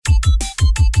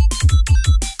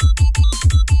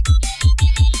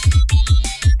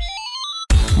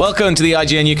Welcome to the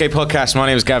IGN UK podcast. My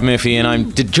name is Gav Murphy and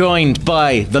I'm joined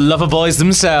by the lover boys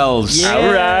themselves. Yeah.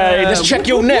 All right, let's check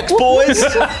your necks, boys.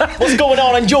 What's going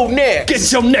on your neck?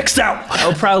 Get your necks out.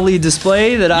 I'll proudly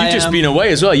display that You've just been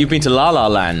away as well. You've been to La La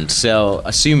Land, so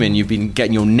assuming you've been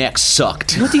getting your neck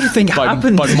sucked. What do you think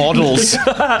happened? By models.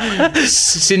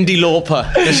 Cyndi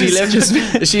Lauper.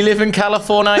 Does she live in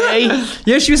California?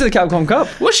 Yeah, she was at the Capcom Cup.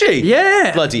 Was she?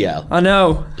 Yeah. Bloody hell. I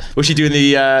know. Was she doing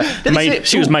the...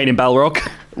 She was main in Balrog.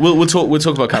 We'll talk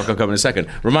about Capcom Cup in a second.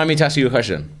 Remind me to ask you a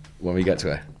question when we get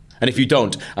to it. And if you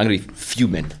don't, I'm going to be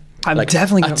fuming. I'm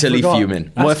definitely utterly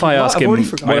fuming. What if I ask him? What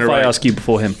if I ask you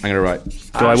before him? I'm going to write.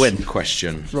 Do I win?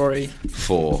 Question. Rory.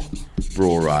 For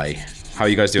Rory. How are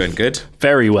you guys doing? Good?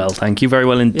 Very well, thank you. Very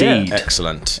well indeed. Yeah.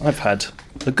 Excellent. I've had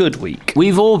a good week.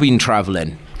 We've all been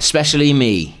travelling, especially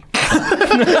me.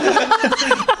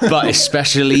 But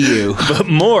especially you. But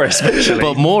more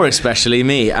especially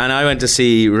me. And I went to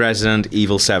see Resident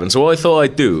Evil 7. So what I thought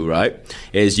I'd do, right,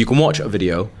 is you can watch a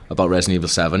video about Resident Evil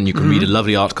 7. You can read a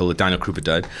lovely article that Daniel Krupa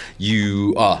did.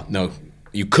 You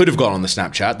could have gone on the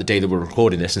Snapchat the day that we're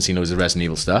recording this and seen loads of Resident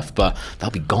Evil stuff, but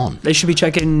that'll be gone. They should be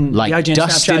checking like the IGN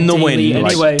dust Snapchat in the wind,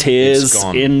 anyway. like tears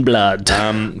in blood.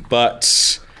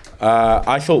 But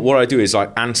I thought what I'd do is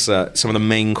like answer some of the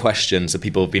main questions that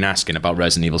people have been asking about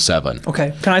Resident Evil 7.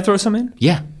 Okay, can I throw some in?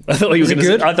 Yeah. I thought you were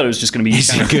going to. I thought it was just going to be. Is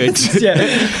it good?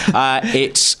 Yeah.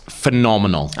 It's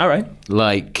phenomenal. All right.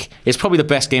 Like, it's probably the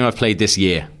best game I've played this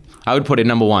year. I would put it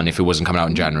number one if it wasn't coming out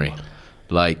in January.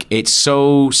 Like, it's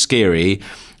so scary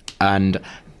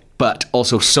but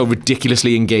also so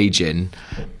ridiculously engaging,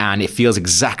 and it feels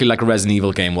exactly like a Resident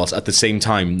Evil game, whilst at the same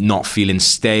time not feeling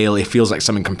stale. It feels like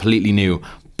something completely new,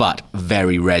 but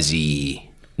very resi.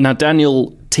 Now,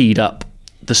 Daniel teed up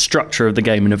the structure of the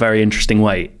game in a very interesting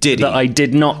way. Did he? That I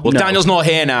did not know. Daniel's not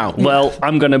here now. Well,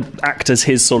 I'm going to act as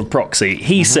his sort of proxy.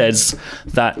 He says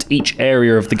that each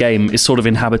area of the game is sort of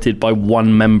inhabited by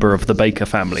one member of the Baker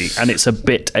family, and it's a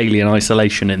bit Alien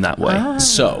Isolation in that way.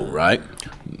 So, right,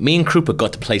 me and Krupa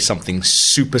got to play something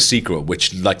super secret,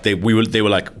 which like they were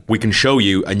like, we can show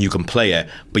you and you can play it,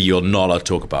 but you're not allowed to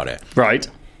talk about it. Right.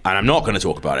 And I'm not going to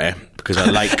talk about it because I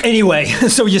like. Anyway,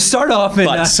 so you start off in.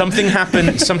 But something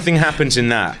happens in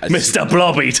that. Mr.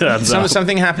 Blobby turns up.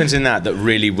 Something happens in that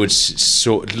really would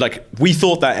sort like we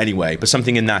thought that anyway, but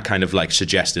something in that kind of like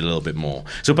suggested a little bit more.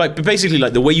 So, but basically,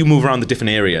 like the way you move around the different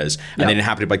areas and then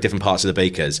inhabited by different parts of the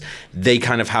Bakers, they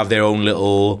kind of have their own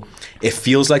little. It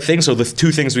feels like things. So the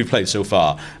two things we've played so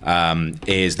far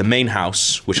is the main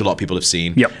house, which a lot of people have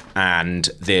seen, and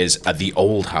there's the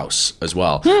old house as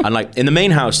well. And like in the main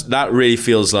house, that really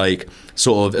feels like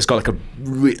sort of it's got like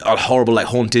a horrible like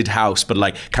haunted house, but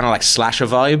like kind of like slasher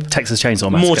vibe. Texas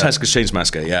Chainsaw Massacre. More Texas Chainsaw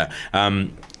Massacre, yeah.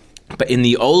 But in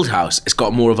the old house, it's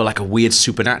got more of a weird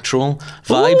supernatural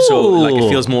vibe. Ooh. So like it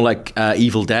feels more like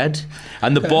Evil Dead.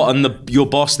 And your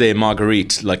boss there,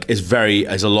 Marguerite, like is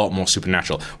a lot more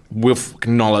supernatural. We're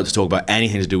not allowed to talk about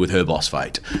anything to do with her boss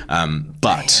fight.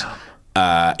 But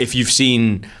if you've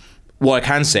seen. What I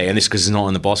can say, and this because it's not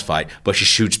in the boss fight, but she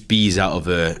shoots bees out of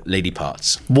her lady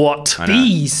parts. What?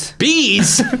 Bees?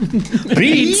 Bees?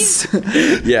 Bees?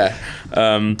 Yeah.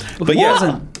 But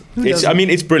yeah.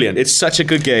 It's brilliant. It's such a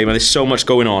good game, and there's so much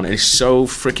going on, and it's so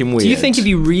freaking weird. Do you think if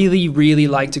you really, really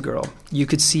liked a girl, you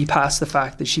could see past the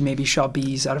fact that she maybe shot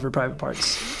bees out of her private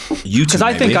parts? Because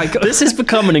I think I could. This has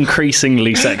become an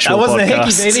increasingly sexual podcast. That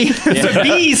wasn't a hickey, baby. It's the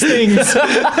bees things.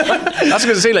 I was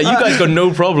going to say, like, you guys got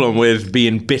no problem with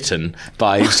being bitten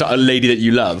by a lady that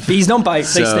you love. Bees don't bite,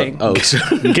 they sting.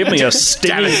 Give me a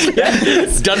stingy...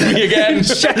 Done me again.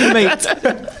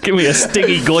 Checkmate. Give me a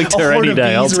stingy goiter any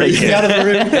day. I'll take it. Out of the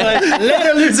room. Like,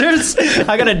 later, losers.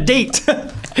 I got a date.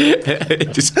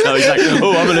 He's like,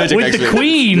 oh, I'm allergic with the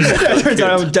queen. Turns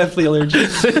out I'm definitely allergic.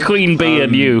 The queen bee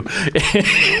and you.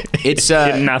 It's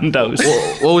in Nando's.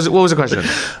 What was the question?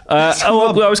 I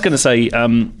was going to say.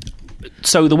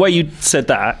 So the way you said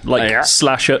that, like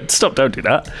slasher. Stop! Don't do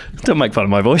that. Don't make fun of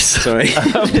my voice. Sorry.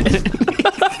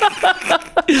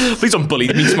 Please don't bully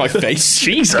me to my face.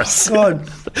 Jesus. God.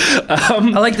 I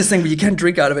like this thing, but you can't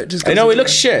drink out of it. Just I know it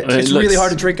looks shit. It's really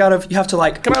hard to drink out of. You have to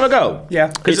like. Can I have a go? Yeah.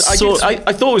 Because I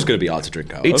thought it was going to be hard to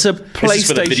drink out of. It's a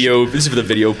PlayStation. This is for the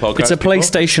video podcast. It's a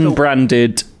PlayStation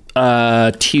branded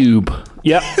tube.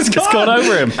 Yeah, it's gone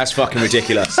over him. That's fucking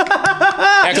ridiculous.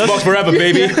 Xbox forever,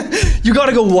 baby. You got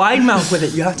to go wide mouth with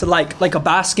it. You have to like a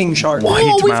basking shark. Wide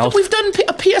Oh, mouth. we've done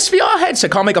a PSVR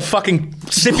headset. Can't make a fucking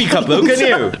sippy cup, though, can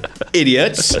you?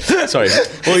 Idiots. Sorry.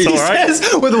 Well, He says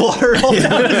with water all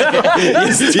down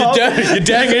his top. you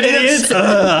dang idiots.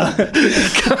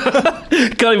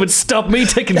 Can't even stop me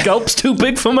taking gulps too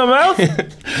big for my mouth.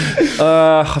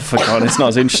 I've forgotten. It's not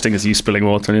as interesting as you spilling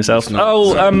water on yourself.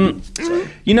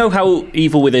 You know how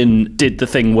Evil Within did the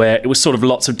thing where it was sort of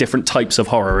lots of different types of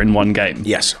horror in one game?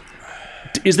 Yes.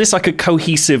 Is this like a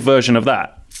cohesive version of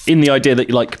that? In the idea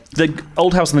that like the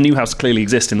old house and the new house clearly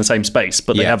exist in the same space,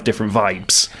 but they have different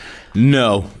vibes.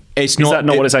 No. It's not. Is that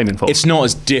not what it's aiming for? It's not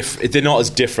as they're not as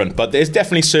different, but there's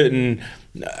definitely certain.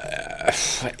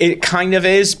 It kind of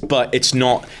is, but it's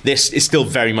not. This is still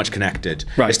very much connected.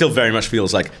 Right. It still very much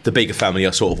feels like the Baker family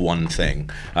are sort of one thing.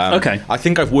 Okay. I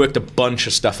think I've worked a bunch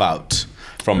of stuff out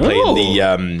from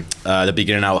playing the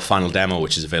beginning hour final demo,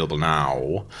 which is available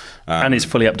now. And it's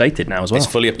fully updated now as well. It's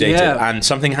fully updated, Yeah. and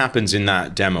something happens in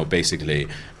that demo. Basically,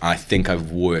 I think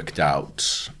I've worked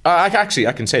out. I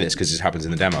can say this because it happens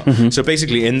in the demo. Mm-hmm. So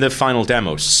basically, in the final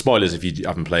demo, spoilers if you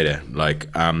haven't played it.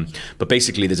 But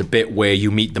basically, there's a bit where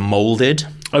you meet the molded,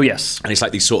 Oh yes, and it's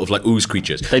like these sort of like ooze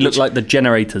creatures. they look like the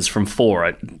generators from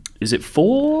 4. Is it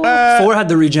 4? 4 had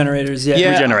the regenerators.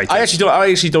 Yeah. Regenerator. I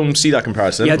actually don't see that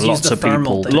comparison. You had to use Lots the of people.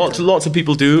 thermal thing. Lots of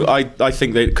people do. I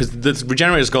think they because the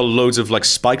regenerators got loads of like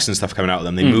spikes and stuff coming out of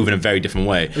them. They move in a very different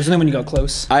way. It was only when you got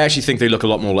close. I actually think they look a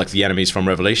lot more like the enemies from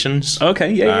Revelations.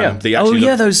 Okay, yeah. They actually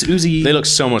look- those oozy. They look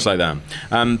so much like them.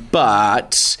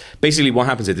 But basically what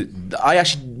happens is I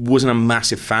actually wasn't a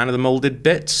massive fan of the molded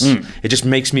bits. It just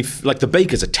makes me like the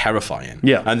Bakers are terrifying.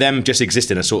 Yeah. And them just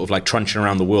existing as sort of like trunching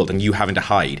around the world and you having to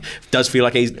hide does feel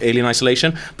like Alien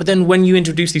Isolation. But then when you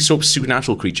introduce these sort of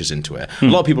supernatural creatures into it, a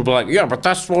lot of people are like, yeah, but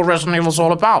that's what Resident Evil's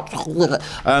all about.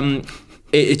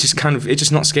 It's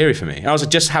just not scary for me. I was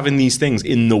like, just having these things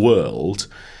in the world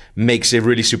makes it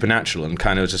really supernatural and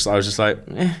I was just like,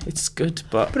 it's good,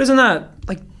 but But isn't that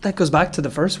that goes back to the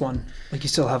first one? Like you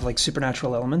still have like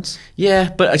supernatural elements. yeah,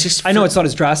 but I know it's not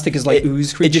as drastic as like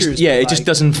ooze creatures. It but, just like,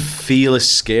 doesn't feel as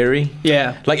scary.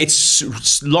 Yeah. Like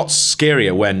it's lots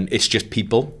scarier when it's just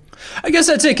people. I guess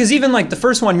that's it, because even like the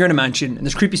first one, you're in a mansion and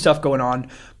there's creepy stuff going on,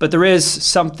 but there is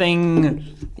something,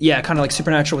 kind of like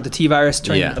supernatural with the T-virus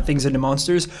turning things into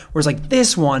monsters. Whereas like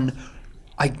this one,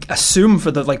 I assume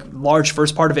for the like large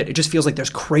first part of it, it just feels like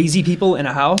there's crazy people in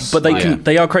a house. But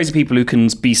they are crazy people who can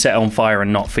be set on fire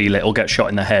and not feel it, or get shot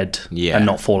in the head and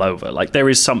not fall over. Like there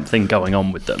is something going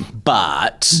on with them.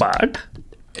 But But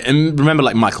and remember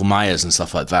like Michael Myers and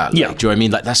stuff like that. Like, Yeah. do you know what I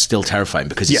mean? Like that's still terrifying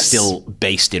because Yes. it's still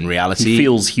based in reality. It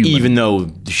feels human. Even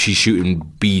though she's shooting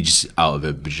beads out of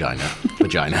her vagina.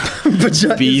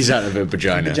 Bees out of her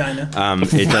vagina.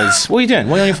 It does. What are you doing?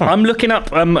 What are you on your phone? I'm looking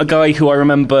up a guy who I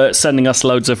remember sending us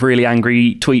loads of really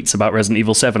angry tweets about Resident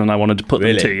Evil 7, and I wanted to put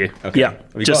Really? them to you. Okay. Yeah, Have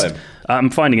you got him? I'm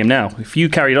finding him now. If you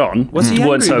carried on, What's he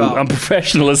weren't angry so about?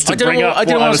 unprofessional as to bring up I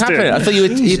don't know what I what's was doing. happening. I thought you were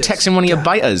Jesus. texting one of your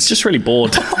biters. Just really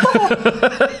bored.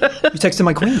 You texted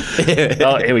my queen.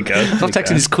 Oh, here we go. Stop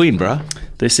texting his queen, bro.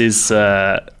 This is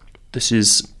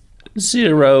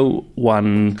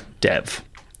 01 Dev.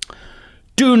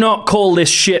 Do not call this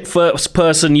shit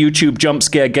first-person YouTube jump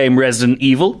scare game Resident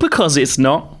Evil, because it's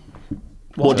not.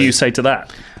 What do you say to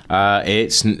that?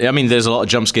 There's a lot of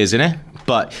jump scares in it.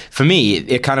 But for me,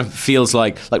 it kind of feels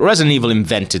like Resident Evil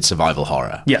invented survival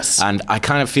horror. Yes. And I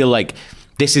kind of feel like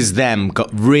this is them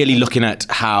really looking at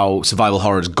how survival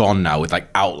horror has gone now with like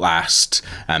Outlast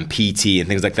and PT and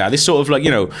things like that. This sort of like,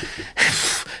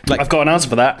 I've got an answer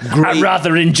for that. I'd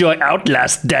rather enjoy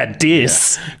Outlast than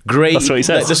this. Grey, That's what he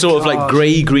says. the sort of like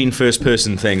grey-green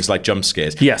first-person things like jump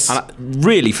scares. Yes. And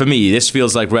really, for me, this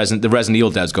feels like the Resident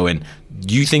Evil devs going,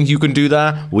 you think you can do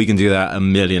that? We can do that a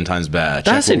million times better.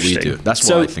 That's Check what we interesting. do. That's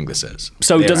So- what I think this is.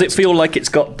 So Their does it answer. feel like it's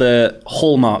got the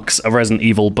hallmarks of Resident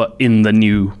Evil, but in the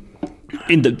new,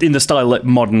 in the style that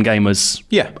modern gamers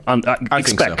I think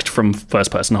expect so. from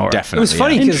first-person horror? Definitely. It was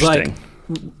funny because Interesting.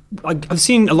 I've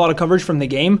seen a lot of coverage from the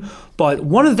game, but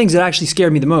one of the things that actually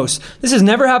scared me the most, this has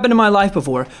never happened in my life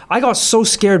before. I got so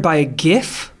scared by a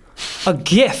GIF. A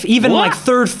GIF, even What? like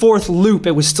third, fourth loop,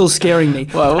 it was still scaring me.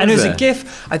 What And it was was a it?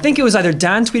 GIF. I think it was either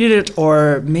Dan tweeted it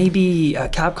or maybe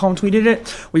Capcom tweeted it,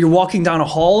 where you're walking down a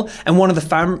hall and one of the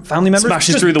family members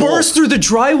Smashes just through the wall. bursts through the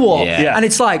drywall. Yeah. And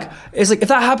it's like if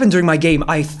that happened during my game,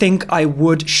 I think I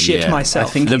would shit Yeah.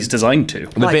 myself. I think he's designed to.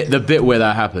 The bit where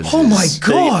that happens. Oh my is-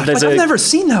 god! there's I've a- never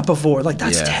seen that before. Like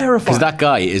that's terrifying. Because that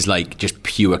guy is like just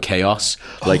pure chaos.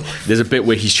 Like there's a bit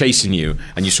where he's chasing you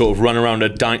and you sort of run around a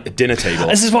dinner table.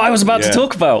 This is what I was about to Yeah.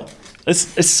 talk about.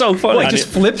 It's so funny. What, he just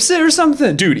flips it or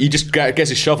something? Dude, he just gets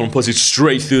his shovel and puts it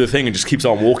straight through the thing and just keeps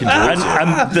on walking towards it.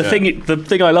 And the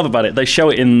thing I love about it, they show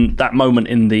it in that moment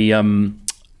in the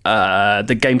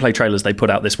gameplay trailers they put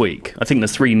out this week. I think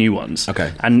there's 3 new ones.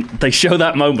 Okay. And they show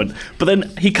that moment, but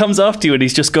then he comes after you and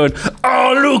he's just going,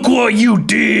 "Oh, look what you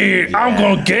did! I'm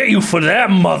gonna get you for that,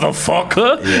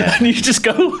 motherfucker!" Yeah. And you just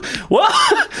go, "What?"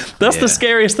 That's the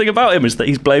scariest thing about him, is that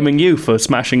he's blaming you for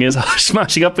smashing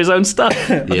up his own stuff.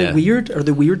 Are they weird? Are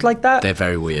they weird like that? They're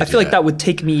very weird. I feel like that would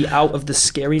take me out of the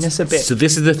scariness a bit. So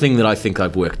this is the thing that I think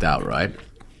I've worked out, right?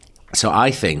 So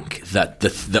I think that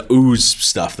the ooze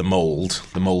stuff, the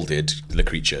molded, the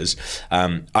creatures,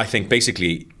 I think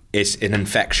basically it's an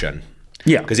infection.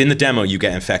 Yeah. Because in the demo you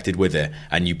get infected with it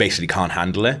and you basically can't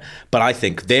handle it. But I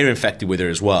think they're infected with it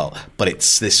as well. But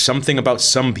there's something about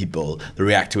some people that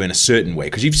react to it in a certain way.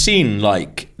 Because you've seen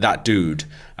like that dude,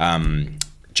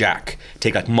 Jack,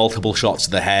 take like multiple shots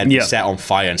to the head, be set on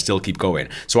fire and still keep going.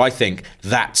 So I think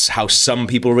that's how some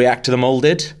people react to the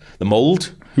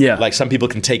mold. Yeah. Like some people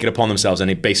can take it upon themselves and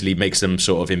it basically makes them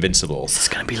sort of invincible. It's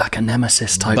going to be like a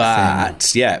nemesis type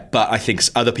thing. But I think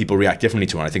other people react differently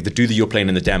to it. I think the dude that you're playing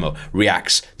in the demo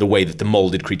reacts the way that the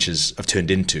molded creatures have turned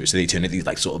into. So they turn into these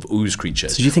like sort of ooze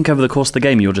creatures. So do you think over the course of the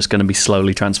game you're just going to be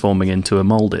slowly transforming into a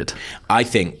molded? I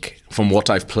think from what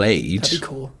I've played... That'd be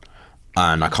cool.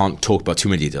 And I can't talk about too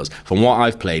many details. From what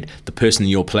I've played, the person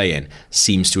you're playing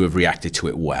seems to have reacted to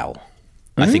it well.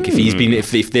 I think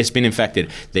if this been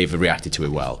infected, they've reacted to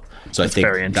it well. So That's I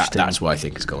very think interesting. that's what I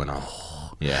think is going on.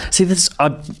 Yeah. See,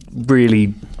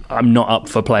 I'm not up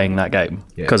for playing that game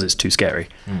because it's too scary.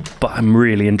 But I'm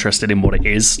really interested in what it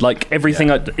is. Like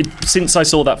everything, since I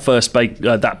saw that first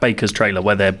that Baker's trailer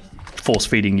where they're force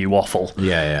feeding you waffle.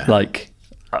 Yeah. Like,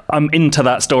 I'm into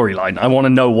that storyline. I want to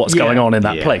know what's going on in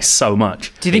that place so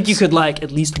much. Do you think you could like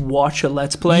at least watch a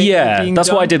Let's Play? Yeah, that's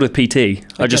done? what I did with PT.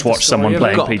 I just watched someone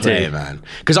playing PT. Play it, man.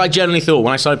 Because I generally thought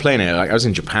when I started playing it, like I was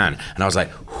in Japan and I was like,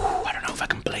 I don't know if I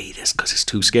can play this because it's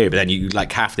too scary. But then you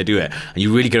like have to do it and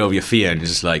you really get over your fear and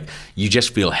it's just like you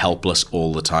just feel helpless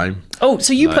all the time. Oh,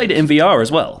 so you played it in VR as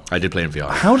well? I did play in VR.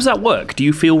 How does that work? Do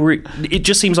you feel it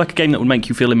just seems like a game that would make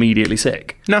you feel immediately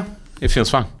sick? No, it feels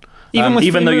fun.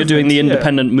 Even though you're doing the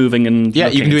independent moving and you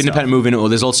can do independent stuff. moving, or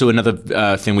there's also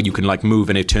another thing where you can like move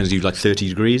and it turns you like 30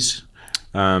 degrees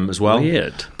as well.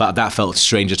 Weird. But that felt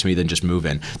stranger to me than just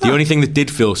moving. The only thing that did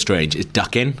feel strange is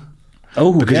ducking.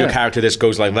 Oh, because your character just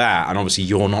goes like that, and obviously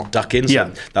you're not ducking.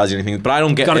 So that was the only thing. But I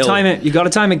don't get. You gotta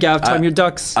time it, Gav. Time your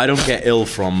ducks. I don't get ill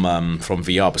from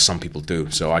VR, but some people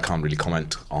do. So I can't really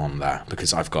comment on that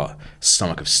because I've got a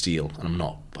stomach of steel, and I'm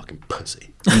not fucking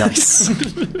pussy. Nice,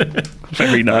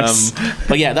 very nice.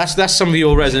 But yeah, that's some of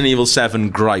your Resident Evil 7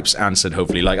 gripes answered.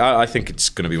 Hopefully, like I think it's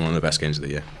going to be one of the best games of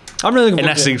the year. I'm really looking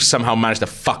unless they somehow manage to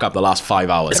fuck up the last 5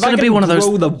 hours. It's going to be one of those.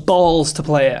 Grow the balls to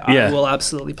play it. I will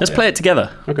absolutely play Let's play it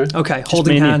together. Okay,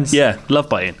 holding hands. Yeah, love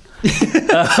biting.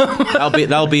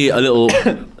 That'll be a little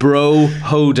bro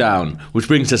hoedown, which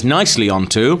brings us nicely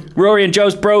onto Rory and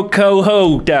Joe's bro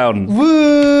hoedown.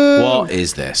 Woo! What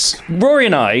is this? Rory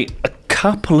and I, a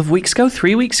couple of weeks ago,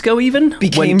 3 weeks ago even,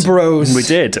 became bros. We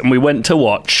did, and we went to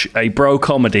watch a bro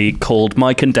comedy called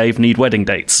Mike and Dave Need Wedding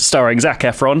Dates, starring Zac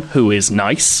Efron, who is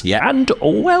nice and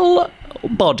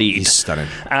well-bodied. He's stunning.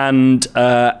 And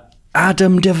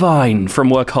Adam Devine from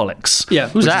Workaholics. Yeah,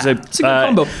 who's that? It's a good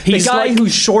combo. The guy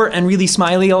who's short and really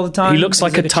smiley all the time. He looks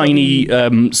like a tiny,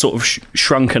 sort of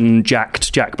shrunken,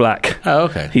 jacked Jack Black. Oh,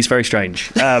 okay. He's very strange.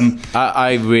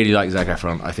 I really like Zac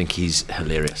Efron. I think he's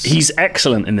hilarious. He's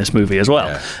excellent in this movie as well.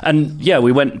 Yeah. And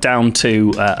we went down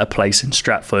to a place in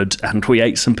Stratford and we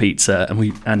ate some pizza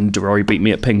and Rory beat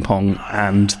me at ping pong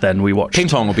and then we watched... Ping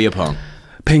pong or beer pong?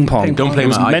 Ping pong. Don't play it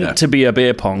was my meant to be a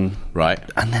beer pong. Right.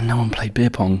 And then no one played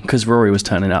beer pong because Rory was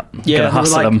turning up. Yeah, Gonna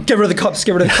hustle them. Get rid of the cups,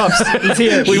 get rid of the cups. He's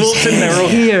here. We walked in there.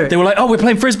 Here. They were like, we're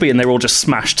playing Frisbee. And they were all just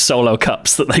smashed solo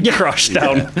cups that they crushed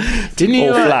down. Didn't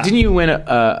you win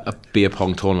a beer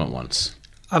pong tournament once?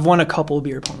 I've won a couple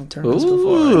beer pong tournaments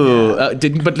before. Yeah.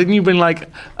 Didn't you bring like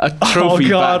a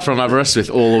trophy back from Aberystwyth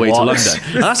all the way to London?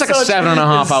 And that's like a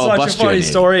 7.5 hour bus journey. Such a funny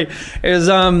story. It was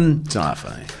It's not that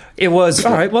funny. It was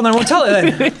all right. Well, then I won't tell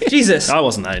it then. Jesus, I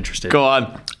wasn't that interested. Go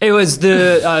on. It was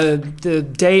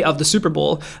the day of the Super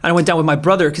Bowl, and I went down with my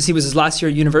brother because he was his last year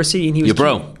at university, and he was your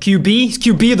bro QB. He's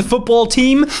QB of the football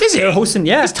team. Is he? They're hosting.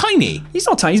 Yeah, he's tiny. He's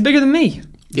not tiny. He's bigger than me.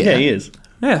 Yeah, he is.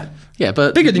 Yeah. Yeah,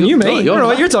 but Bigger than you, mate. I don't know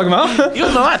what you're talking about.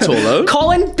 You're not that tall, though.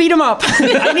 Colin, beat him up.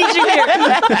 I need you here.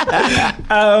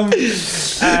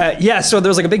 Yeah, so there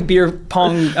was like a big beer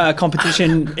pong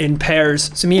competition in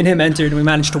pairs. So me and him entered, and we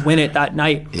managed to win it that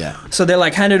night. Yeah. So they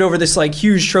like handed over this like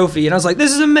huge trophy, and I was like,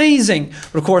 "This is amazing!"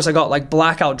 But of course, I got like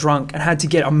blackout drunk and had to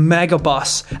get a mega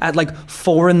bus at like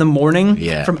 4 a.m.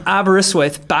 from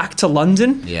Aberystwyth back to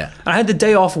London. Yeah. And I had the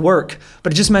day off work,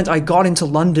 but it just meant I got into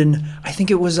London. I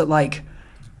think it was at like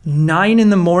 9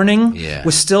 a.m. Yeah.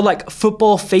 with still like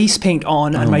football face paint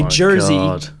on and my jersey.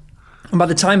 God. And by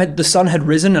the time the sun had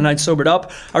risen and I'd sobered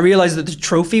up, I realized that the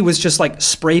trophy was just like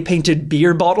spray painted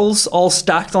beer bottles all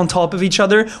stacked on top of each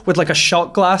other with like a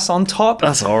shot glass on top.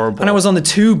 That's horrible. And I was on the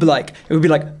tube, like, it would be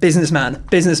like businessman,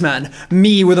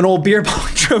 me with an old beer pong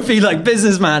trophy, like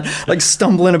businessman, like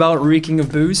stumbling about reeking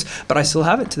of booze. But I still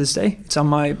have it to this day. It's on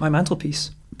my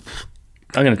mantelpiece.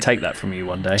 I'm going to take that from you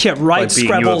one day. Yeah, right, by beating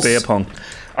you at Scrabbles. beer pong.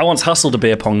 I once hustled a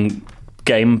beer pong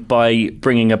game by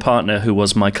bringing a partner who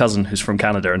was my cousin who's from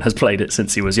Canada and has played it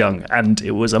since he was young, and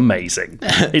it was amazing.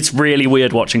 It's really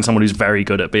weird watching someone who's very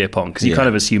good at beer pong because you kind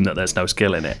of assume that there's no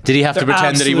skill in it. Did he have to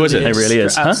pretend that he wasn't? It really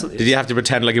is. Huh? Did he have to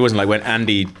pretend like he wasn't? Like when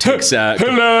Andy takes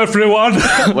Hello everyone,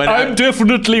 When I'm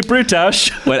definitely British.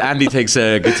 when Andy takes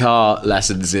guitar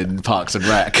lessons in Parks and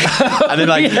Rec, and then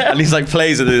like and he's like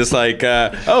plays and it's like,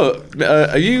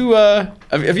 are you?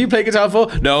 Have you played guitar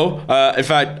before? No. In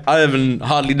fact, I haven't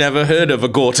hardly never heard of a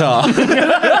guitar.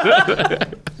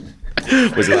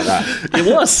 Was it like that? It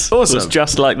was. Awesome. It was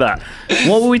just like that.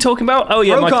 What were we talking about? Oh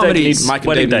yeah, Bro Mike and Dave comedies. need Mike and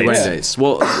wedding Dave need dates. wedding dates.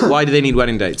 Well, why do they need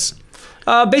wedding dates?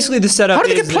 Basically, the setup How do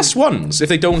they is get plus ones if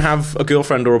they don't have a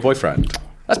girlfriend or a boyfriend?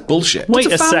 That's bullshit. Wait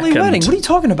it's a a family second. wedding. What are you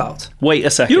talking about? Wait a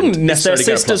second. You don't It's their necessarily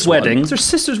get a sister's plus one. wedding, It's their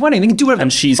sister's wedding. They can do whatever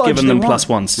and she's fudge given they them want. plus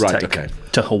ones to Right, take okay.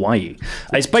 to Hawaii.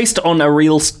 It's based on a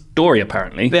real story,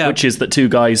 apparently, Yeah. which is that two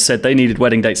guys said they needed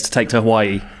wedding dates to take to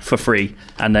Hawaii for free,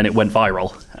 and then it went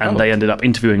viral, and they ended up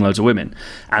interviewing loads of women.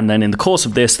 And then in the course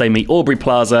of this, they meet Aubrey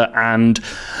Plaza and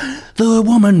the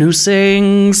woman who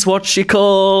sings, what's she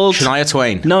called? Shania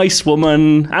Twain. Nice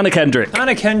woman, Anna Kendrick.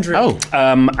 Anna Kendrick. Oh.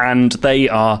 And they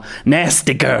are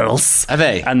nasty girls. Are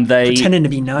they? And they Pretending to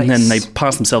be nice. And then they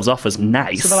pass themselves off as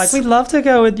nice. So they're like, we'd love to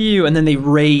go with you. And then they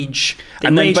rage. They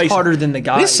And then rage basi- harder than the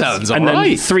guys. This sounds and then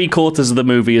alright. 3/4 of the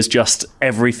movie is just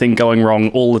everything going wrong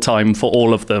all the time for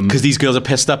all of them. Because these girls are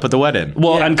pissed up at the wedding.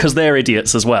 Well, Yeah. and because they're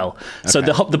idiots as well. So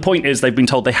the point is they've been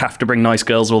told they have to bring nice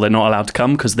girls or they're not allowed to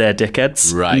come because they're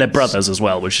dickheads. Right. And they're brothers as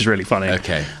well, which is really funny.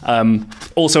 Okay.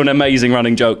 Also, an amazing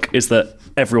running joke is that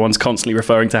everyone's constantly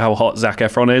referring to how hot Zac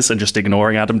Efron is and just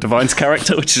ignoring Adam Devine's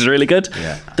character, which is really good.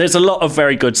 Yeah. There's a lot of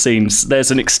very good scenes.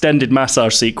 There's an extended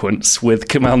massage sequence with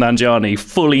Kumail Nanjiani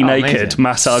fully naked amazing.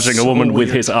 massaging a woman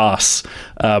with his ass,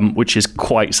 which is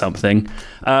quite something.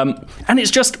 And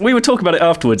it's just, we were talking about it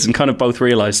afterwards and kind of both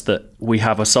realised that we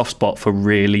have a soft spot for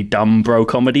really dumb bro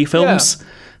comedy films. Yeah.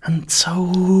 And so...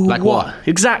 Like what?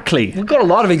 Exactly. We've got a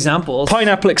lot of examples.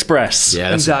 Pineapple Express.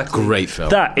 Yeah, that's Exactly. a great film.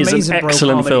 That is Amazing an bro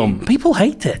excellent comedy. film. People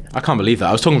hate it. I can't believe that.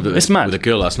 I was talking It's mad. with a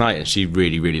girl last night and she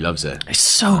really, really loves it. It's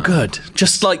so good.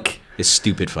 Just like... It's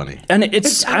stupid funny. And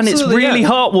it's absolutely, really yeah.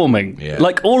 heartwarming. Yeah.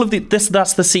 Like all of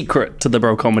that's the secret to the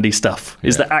bro comedy stuff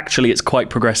is that actually it's quite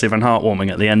progressive and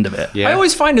heartwarming at the end of it. Yeah. I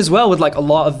always find as well with like a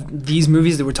lot of these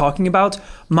movies that we're talking about,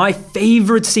 my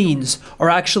favorite scenes are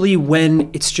actually when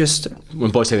it's just,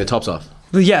 When boys take their tops off.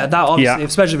 well, yeah, that obviously, Yeah.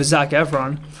 especially with Zac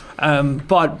Efron.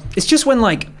 But it's just when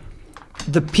like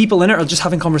the people in it are just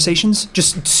having conversations,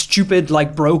 just stupid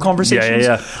like bro conversations.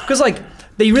 yeah. Because like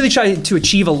they really try to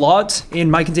achieve a lot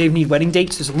in Mike and Dave Need Wedding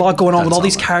Dates. There's a lot going on with all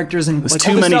these characters and like,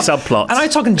 too all this many stuff. subplots. And I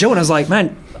was talking to Joe and I was like,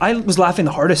 man, I was laughing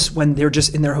the hardest when they were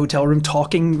just in their hotel room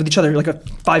talking with each other, like a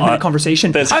 5-minute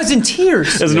conversation. I was in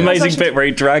tears. There's an I was amazing actually- bit where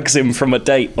he drags him from a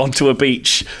date onto a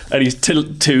beach and he's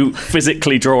to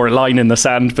physically draw a line in the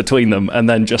sand between them and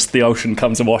then just the ocean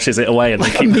comes and washes it away and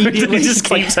they keep, Immediately. he just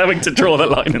keeps having to draw the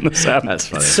line in the sand. That's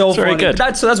funny. So It's very funny. good.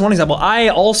 That's one example. I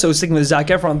also, sticking with the Zac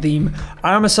Efron theme,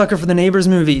 I'm a sucker for the Neighbours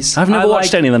movies. I've never I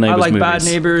watched any of the Neighbours I like movies. Bad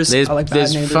Neighbours. There's, I like Bad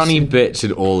there's Neighbours. funny bits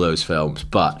in all those films,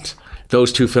 but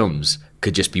those two films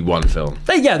could just be one film.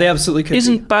 They absolutely could.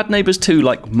 Isn't Bad Neighbours 2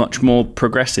 like much more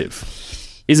progressive?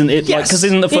 Isn't it? Yes. Because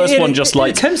isn't the first one just it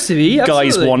like attempts to be, guys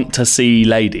absolutely. want to see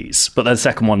ladies, but the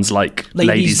second one's like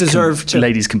Ladies deserve to.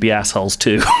 ladies can be assholes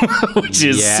too, which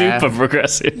is Yeah. super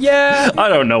progressive. Yeah. I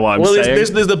don't know what I'm Well,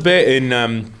 saying. there's the bit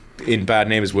in Bad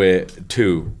Neighbours where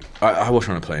I watched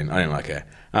it on a plane. I didn't like it.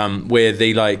 Where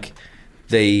they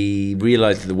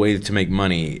realise that the way to make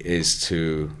money is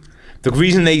to The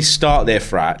reason they start their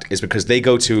frat is because they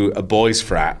go to a boys'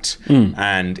 frat,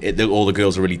 and all the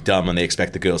girls are really dumb, and they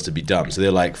expect the girls to be dumb. So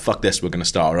they're like, "Fuck this, we're going to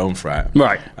start our own frat."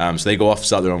 Right. So they go off,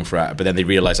 start their own frat, but then they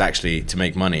realize actually to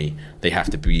make money they have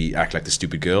to act like the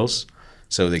stupid girls.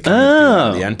 So they kind of do that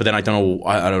at the end. But then I don't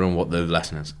know what the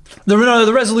lesson is. The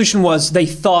resolution was they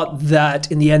thought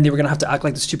that in the end they were going to have to act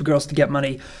like the stupid girls to get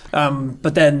money.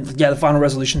 But then, the final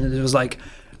resolution, it was like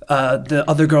the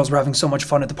other girls were having so much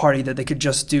fun at the party that they could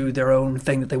just do their own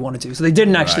thing that they wanted to. So they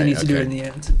didn't actually need to do it in the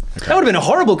end. Okay. That would have been a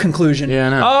horrible conclusion. Yeah, I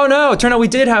know. Oh no, it turned out we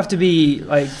did have to be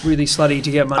like really slutty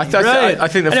to get money. I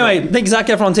think anyway, make Zac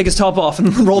Efron take his top off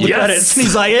and roll the credits. And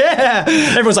he's like, yeah.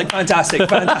 Everyone's like, fantastic.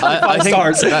 I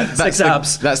think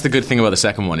stars. That's the good thing about the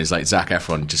second one is like Zac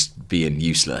Efron just being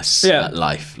useless at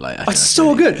life. Like, it's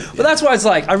so good. But that's why it's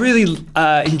like I really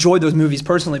enjoyed those movies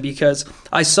personally because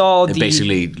I saw They're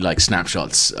basically like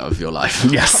snapshots of your life.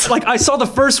 Yes. Like I saw the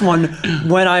first one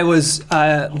when I was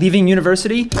leaving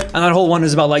university, and that whole one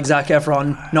is about like Zac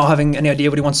Efron not having any idea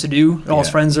what he wants to do. And all his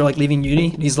friends are like leaving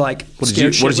uni, and he's like, what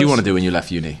did you want to do when you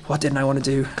left uni? What didn't I want to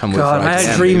do? God, I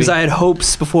had dreams, I had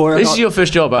hopes before. This is your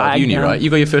first job out of uni, right? You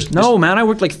got your first. No, man, I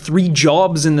worked like 3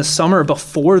 jobs in the summer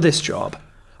before this job.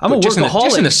 I'm a workaholic.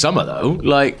 Just in the summer though,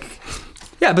 like.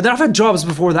 Yeah, but then I've had jobs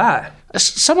before that.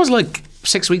 Summer's like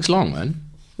 6 weeks long, man.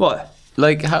 What?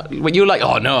 Like, when you were like,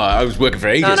 oh no, I was working for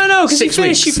ages. No, because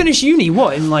you finish uni,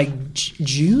 what, in like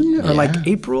June or like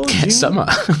April? June? Summer.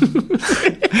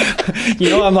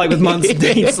 I'm like with months and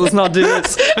dates, let's not do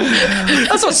this.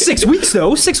 That's not 6 weeks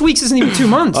though. 6 weeks isn't even 2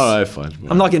 months. All right, fine.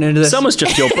 I'm not getting into this. Summer's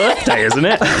just your birthday, isn't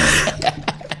it?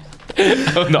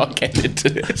 I'm not getting into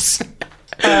this.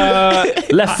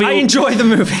 Left field. I enjoy the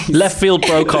movie. Left field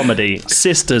bro comedy.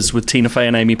 Sisters with Tina Fey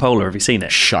and Amy Poehler. Have you seen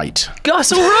it? Shite. God,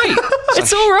 it's all right.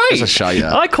 It's all right. It's a shite.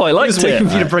 I quite liked it. Waiting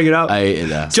for you to bring it up. I hated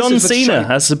that. John Cena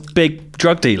as a big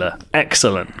drug dealer.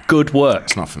 Excellent. Good work.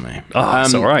 It's not for me.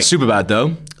 It's all right. Superbad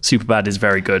though. Superbad is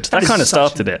very good. That kind of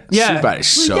started it. Yeah. Superbad is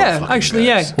so fucking actually,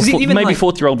 good. Well, even maybe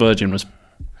 40-Year-Old Virgin was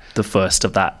the first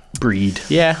of that breed.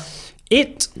 Yeah.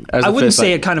 I wouldn't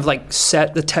say it kind of like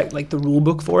set the rule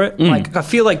book for it. Like I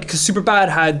feel like because Superbad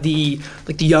had the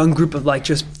young group of like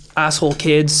just asshole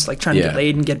kids like trying to get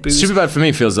laid and get booze. Superbad for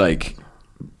me feels like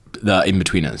the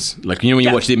In-Betweeners. Like, when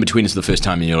you watch the In-Betweeners for the first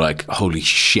time and you're like, holy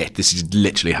shit, this is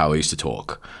literally how I used to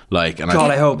talk. Like, and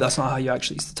I hope that's not how you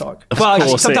actually used to talk. Well,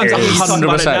 actually, sometimes I'm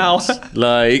 100% now.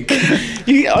 Like,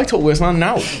 I talk worse than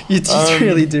now. You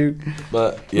really do.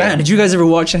 But man, did you guys ever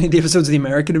watch any of the episodes of The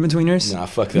American In-Betweeners? Nah,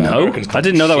 fuck that. No, I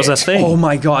didn't know that was a thing. Oh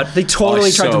my god, they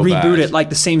totally tried to reboot it like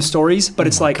the same stories, but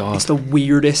it's like God. it's the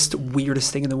weirdest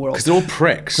thing in the world. Because they're all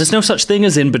pricks. There's no such thing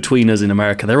as In-Betweeners in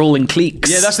America. They're all in cliques.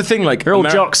 Yeah, that's the thing. Like, they're all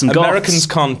jocks and goths. Americans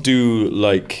can't do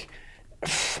like,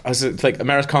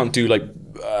 Americans can't do like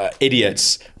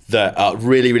idiots that are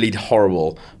really, really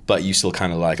horrible, but you still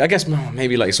kind of like. I guess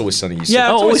maybe like It's Always Sunny.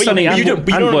 Always Sunny and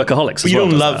Workaholics. But you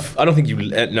don't love. I don't think you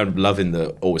love in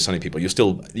the Always Sunny people. You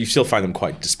still find them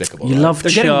quite despicable. You love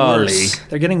Charlie.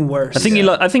 They're getting worse. I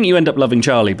think you end up loving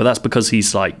Charlie, but that's because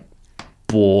he's like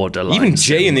borderline. Even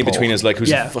Jay in the In-Betweeners, like,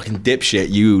 who's a fucking dipshit,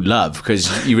 you love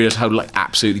because you realize how like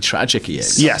absolutely tragic he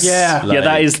is. Yes. Yeah.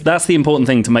 That's the important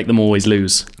thing to make them always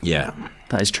lose. Yeah.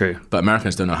 That is true. But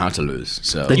Americans don't know how to lose.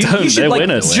 So they don't. They're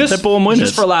winners. They're born winners.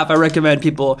 Just for a laugh, I recommend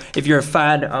people, if you're a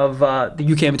fan of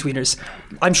the UK In-Betweeners,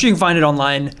 I'm sure you can find it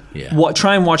online. Yeah.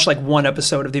 Try and watch like one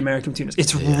episode of the American In-Betweeners.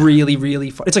 It's really, really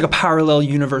fun. It's like a parallel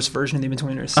universe version of the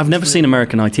In-Betweeners. I've never seen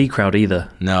American IT Crowd either.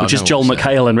 No, which is Joel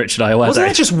McHale and Richard Ayoade. Wasn't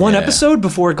that just one episode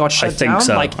before it got shut down? I think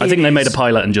so. I think they made a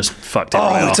pilot and just fucked it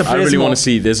right off. I really want to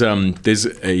see. There's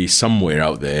a somewhere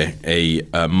out there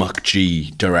a Muck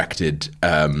G directed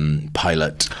pilot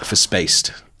for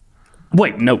Spaced.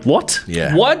 Wait, no, what?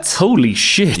 Yeah. What? Holy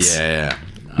shit. Yeah.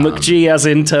 McG as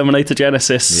in Terminator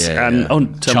Genesis and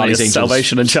Terminator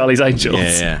Salvation and Charlie's Angels.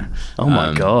 Yeah. Oh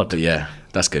my god. But yeah,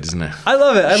 that's good, isn't it? I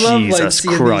love it. I love Jesus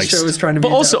seeing Christ. these shows trying to be.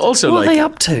 But also, what like, are they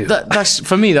up to? That's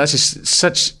for me. That's just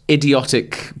such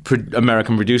idiotic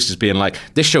American producers being like,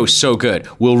 "This show is so good,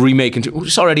 we'll remake it.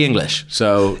 It's already English,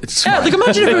 so it's fine." Like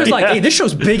imagine if it was like, "Hey, this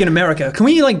show's big in America. Can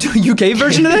we like do a UK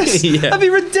version of this?" That'd be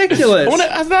ridiculous.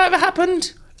 Has that ever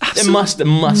happened? Absolutely. It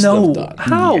must have done.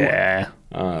 How? Yeah.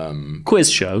 Quiz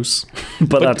shows,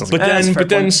 but that doesn't. But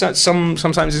then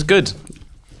sometimes it's good.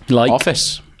 Like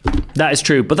Office. That is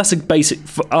true, but that's a basic.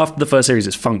 After the first series,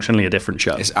 it's functionally a different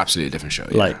show. It's absolutely a different show.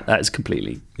 Yeah. Like that is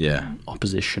completely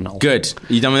oppositional. Good.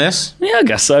 Are you done with this? Yeah, I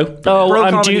guess so.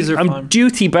 I'm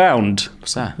duty bound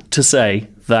to say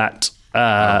that.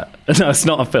 No, it's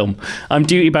not a film. I'm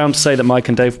duty bound to say that Mike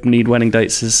and Dave Need Wedding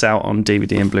Dates is out on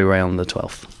DVD and Blu-ray on the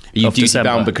 12th. You of duty December.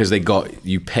 bound because they got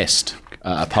you pissed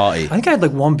at a party. I think I had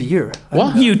like one beer.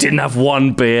 What? You didn't have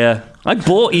one beer. I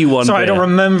bought you one Sorry, I beer. don't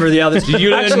remember the others.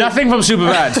 You learned nothing from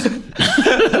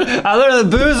Superbad. I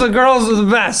learned that booze and girls are the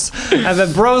best, and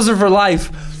that bros are for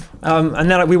life. And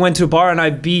then we went to a bar, and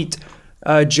I beat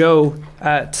Joe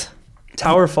at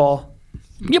Towerfall.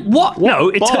 Yeah, what? No,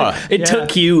 it bar?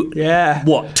 took you Yeah.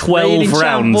 what 12 Reigning champ,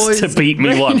 rounds boys. to beat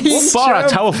me once. Reigning What bar at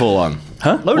champ. Towerfall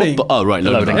on? Loading. Oh, right,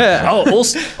 loading. Yeah. Oh,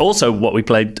 also what we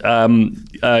played.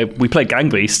 We played Gang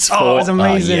Beasts for Oh, it was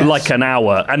amazing. like an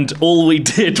hour, and all we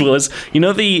did was,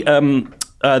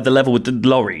 the level with the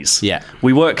lorries. Yeah.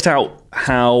 We worked out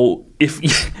how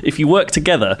if you work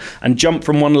together and jump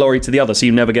from one lorry to the other, so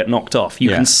you never get knocked off, you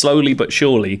Yeah. can slowly but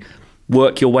surely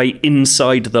work your way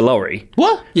inside the lorry.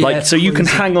 What? Yeah, Like, it's so you can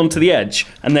crazy. hang onto the edge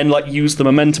and then like use the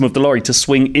momentum of the lorry to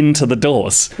swing into the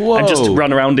doors and just Whoa.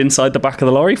 run around inside the back of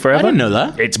the lorry forever. I didn't know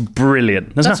that. It's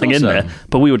brilliant. There's That's nothing in awesome. there,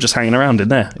 but we were just hanging around in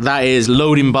there. That is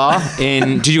Loading Bar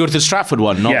in. Did you go to the Stratford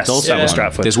one? Not Yes, Dalston yeah. one.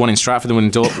 Stratford. There's one in Stratford and one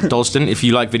in Dalston. If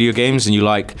you like video games and you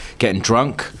like getting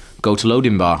drunk, go to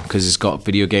Loading Bar because it's got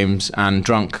video games and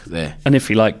drunk there. And if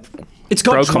you like It's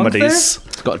got bro drunk comedies,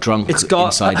 It's got drunk It's got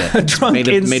inside it. a drunk made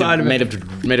of, inside of it.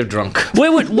 made of drunk.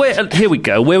 where here we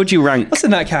go. Where would you rank? What's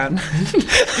in that can?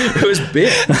 It was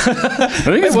beer. I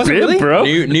think it's was it beer, really? bro.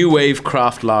 New wave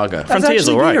craft lager. That's Frontier's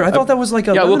actually all right. beer. I thought that was like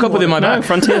a. Yeah, I woke up with it in my No, bag.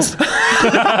 Frontiers.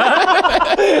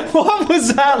 What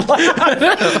was that like?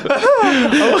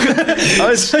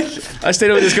 I stayed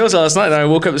over with this girl last night and I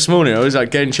woke up this morning. I was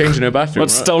like getting changed in her bathroom.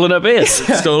 What's stolen her beers?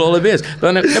 Stole all the beers.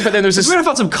 But then there was We this would have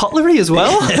found some cutlery as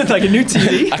well, like a new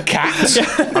TV. a cat.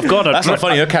 I've got a. That's not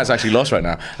funny. Her cat's actually lost right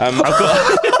now. I've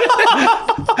got.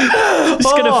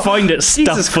 Just gonna find it stuffed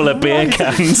Jesus full of beer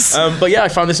Christ. cans. But yeah, I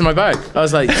found this in my bag. I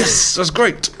was like, yes, that's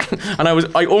great. And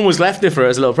I almost left it for her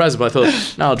as a little present, but I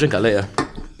thought, no, I'll drink that later.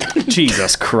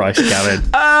 Jesus Christ, Gavin.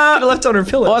 Could have left on her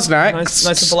pillow. What's next?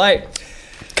 Nice and polite.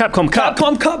 Capcom Cup.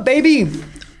 Capcom Cup, baby.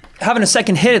 Having a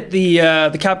second hit at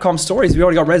the Capcom stories. We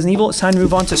already got Resident Evil. It's time to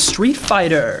move on to Street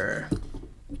Fighter.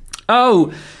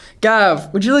 Oh,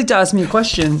 Gav, would you like to ask me a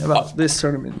question about this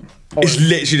tournament? It's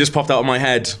literally just popped out of my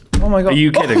head. Oh my god. Are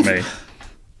you kidding me?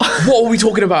 What are we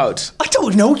talking about? I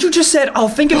don't know. You just said I'll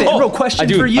think of it. Real question I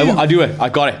do. for you. I do it. I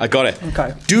got it.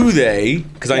 Okay. Do they?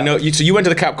 Because I know you. So you went to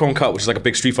the Capcom Cup, which is like a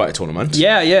big Street Fighter tournament.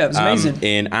 Yeah, it was amazing.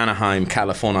 In Anaheim,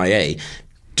 California.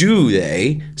 Do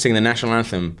they sing the national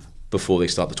anthem before they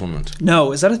start the tournament?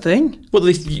 No, is that a thing? Well,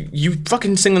 you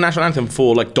fucking sing the national anthem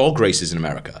for like dog races in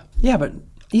America. Yeah, but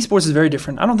esports is very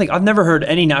different. I've never heard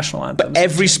any national anthem.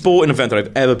 Every sporting event that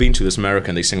I've ever been to that's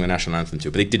American, they sing the national anthem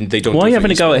to, but they don't. Why are do you it for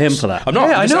having a go at esports. him for that? I'm not.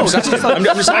 Yeah, I know. I'm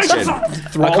just asking.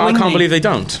 I can't believe they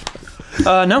don't.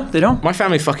 No, they don't. My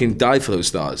family fucking died for those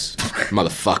stars,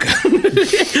 motherfucker.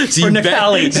 So For you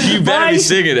Nikali. so you better be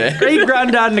singing it. Great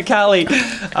granddad Nikali.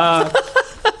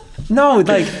 No,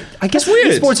 like I guess weird.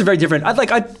 esports are very different.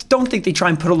 I don't think they try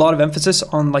and put a lot of emphasis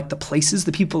on like the places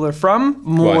the people are from,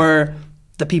 more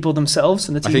the people themselves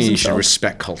and the teams I think you should themselves.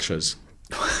 respect cultures.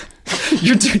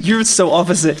 You're so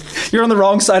opposite. You're on the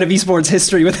wrong side of esports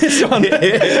history with this one.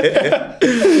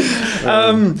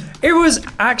 It was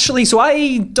actually, so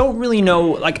I don't really know,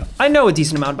 like I know a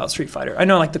decent amount about Street Fighter. I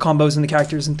know like the combos and the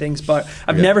characters and things, but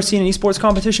I've never seen an esports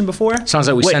competition before. Sounds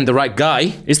like we send the right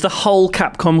guy. Is the whole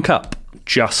Capcom Cup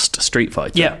just Street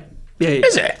Fighter? Yeah.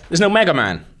 Is it? There's no Mega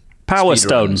Man. Power Speedruns.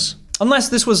 Stones. Unless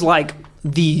this was like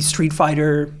the Street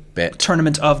Fighter Bit.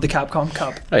 tournament of the Capcom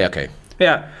Cup. Oh yeah, okay.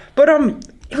 Yeah. But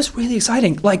it was really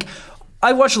exciting. Like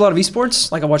I watch a lot of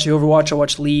esports. Like I watch the Overwatch, I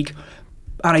watch League.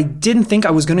 And I didn't think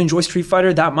I was going to enjoy Street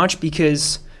Fighter that much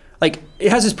because like it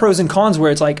has its pros and cons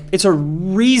where it's like it's a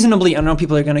reasonably, I know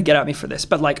people are going to get at me for this,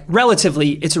 but like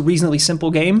relatively it's a reasonably simple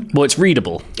game. Well, it's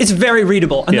readable. It's very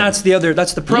readable, and Yeah. that's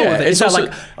the pro Yeah, of it. it's It's that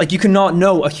also- like you cannot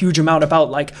know a huge amount about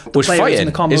like the Which players fighting and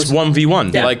the combos. is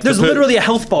 1v1. Yeah, Like there's the literally a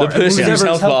health bar. The person and whose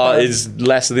whoever's health bar is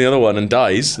less than the other one and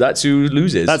dies, that's who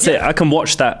loses. That's it. I can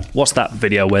watch that. What's that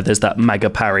video where there's that mega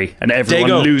parry and everyone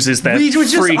Diego. loses their I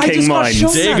freaking just got minds? shown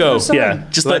that Diego. the other side. Yeah,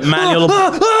 just like manual,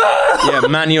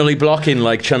 manually blocking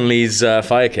like Chun-Li's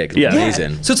fire kick. Yeah.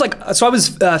 Amazing. So it's like, so I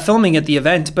was filming at the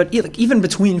event, but like even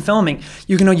between filming,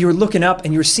 you were looking up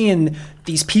and you're seeing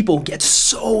these people get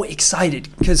so excited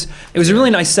because it was a really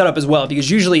nice setup as well. Because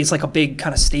usually it's like a big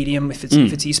kind of stadium if it's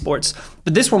esports,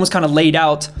 but this one was kind of laid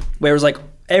out where it was like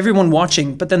everyone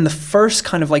watching, but then the first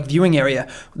kind of like viewing area,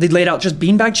 they laid out just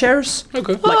beanbag chairs.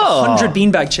 Okay. Like 100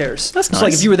 beanbag chairs. That's So nice.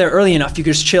 like if you were there early enough, you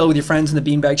could just chill with your friends in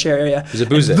the beanbag chair area. it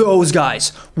booze And there? those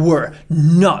guys were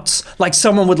nuts. Like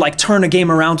someone would like turn a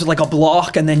game around to like a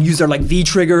block and then use their like V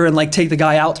trigger and like take the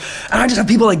guy out. And I just have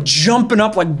people like jumping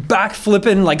up, like back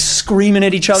flipping, like screaming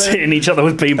at each other. Hitting each other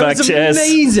with It beanbag was chairs.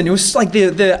 amazing. It was like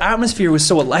the atmosphere was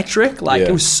so electric. Like Yeah.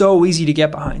 it was so easy to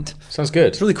get behind. Sounds good.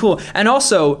 It's really cool. And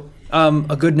also,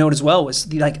 a good note as well was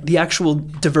the actual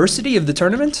diversity of the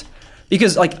tournament.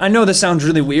 Because like I know this sounds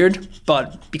really weird,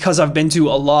 but because I've been to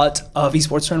a lot of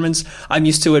esports tournaments, I'm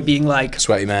used to it being like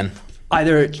Sweaty man.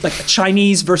 either like a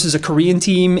Chinese versus a Korean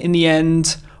team in the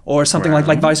end, or something like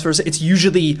vice versa. It's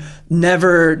usually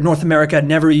never North America,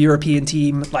 never a European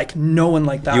team, like no one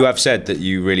like that. You have said that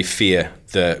you really fear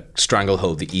the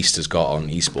stranglehold the East has got on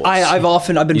esports.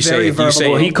 I've been You say- very you verbal. say-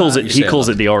 Well, about he calls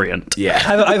that. it the Orient. yeah.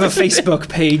 I have a Facebook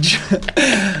page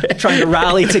trying to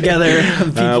rally together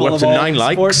people We're up of to all 9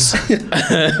 likes. sports.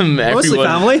 Everyone,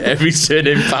 family. Every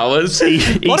surname powers. A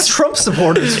lot of Trump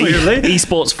supporters, clearly.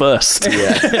 Esports first.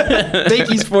 Make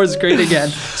esports great again.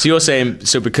 So you're saying,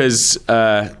 so because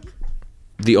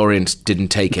the Orient didn't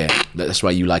take it, that's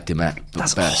why you liked him at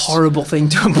That's best. a horrible thing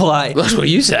to imply. That's what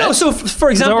you said. No, so for It's a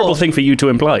example, horrible thing for you to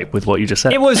imply with what you just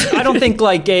said. it was. I don't think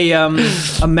like a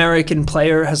American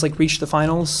player has like reached the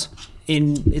finals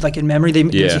in memory. It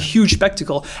was Yeah. a huge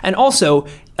spectacle, and also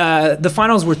the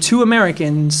finals were 2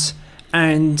 Americans,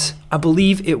 and I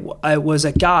believe it was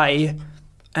a guy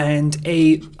and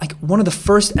one of the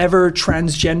first ever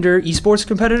transgender esports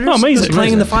competitors. Oh, amazing. was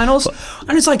playing in the finals,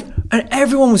 and it's like, and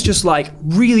everyone was just like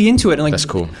really into it. And like, That's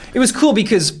cool. It was cool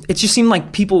because it just seemed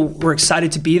like people were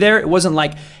excited to be there. It wasn't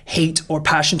like hate or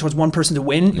passion towards one person to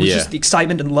win. It was Yeah. just the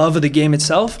excitement and love of the game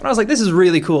itself. And I was like, this is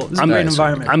really cool. This is a great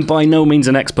environment. I'm by no means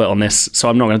an expert on this, so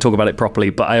I'm not going to talk about it properly,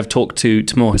 but I have talked to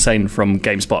Timur Hussain from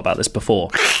GameSpot about this before,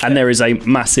 and there is a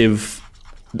massive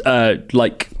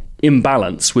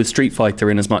imbalance with Street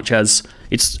Fighter in as much as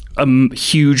it's a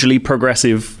hugely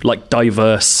progressive,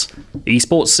 diverse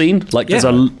esports scene. There's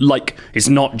it's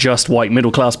not just white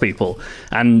middle class people,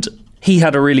 and he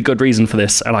had a really good reason for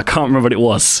this, and I can't remember what it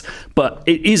was, but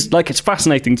it is it's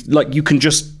fascinating. You can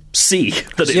just see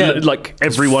that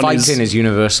everyone Fighting is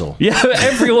universal. yeah,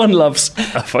 everyone loves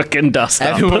a fucking dust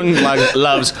up. Everyone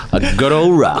loves a good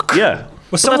old rock. Yeah.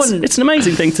 Well, someone- it's an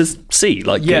amazing thing to see.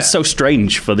 It's so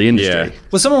strange for the industry. Yeah.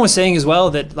 Well, someone was saying as well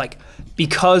that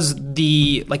because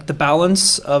the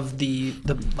balance of the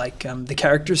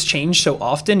characters change so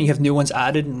often, you have new ones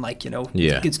added and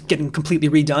Yeah. it's getting completely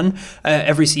redone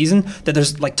every season, that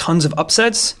there's tons of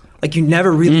upsets. You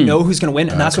never really know who's going to win,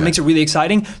 and that's what makes it really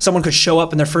exciting. Someone could show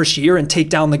up in their first year and take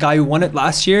down the guy who won it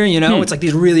last year. It's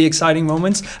these really exciting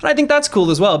moments, and I think that's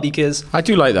cool as well because I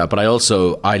do like that, but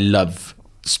I love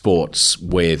sports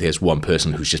where there's one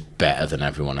person who's just better than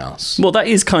everyone else. Well, that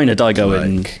is kind of Daigo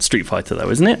in Street Fighter,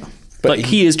 though, isn't it? But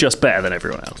he is just better than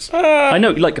everyone else. I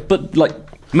know, but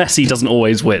Messi doesn't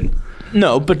always win.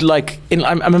 No, but I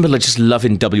remember just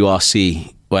loving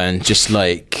WRC when just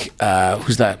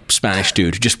who's that Spanish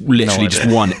dude who just literally just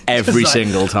won every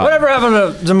single time. whatever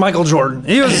happened to Michael Jordan?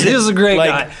 He was a great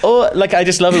guy. I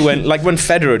just love it when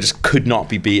Federer just could not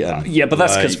be beaten. Yeah, but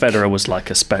that's because Federer was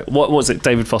what was it?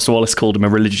 David Foster Wallace called him a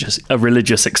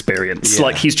religious experience.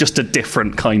 Yeah. He's just a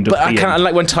different kind of But I being. kind of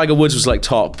like when Tiger Woods was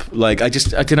top. I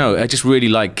don't know. I just really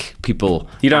like people.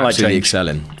 You don't like absolutely change?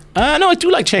 excelling. No, I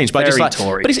do like change, but Very I just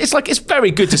Tory. But it's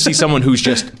very good to see someone who's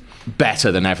just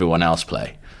better than everyone else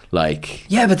play.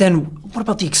 Yeah, but then what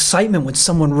about the excitement when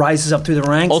someone rises up through the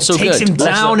ranks, Also and takes good. him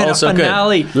down in a Also good.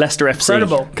 finale? Leicester FC.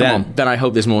 Incredible. Then I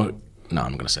hope there's more. No,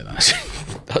 I'm going to say that.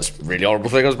 That's a really horrible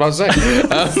thing I was about to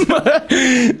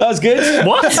say. That's good.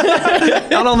 What?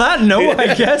 Not on that note,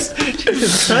 I guess.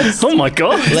 Oh my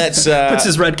god! Let's Puts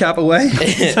his red cap away.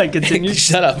 I continue.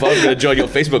 shut up. I'm going to join your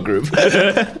Facebook group.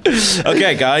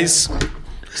 Okay, guys.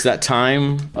 It's that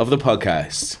time of the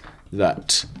podcast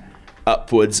that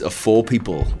upwards of 4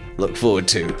 people look forward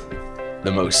to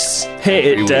the most. Hit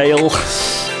every it, week. Dale.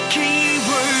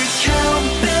 Keyword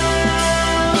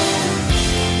countdown.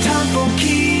 Time for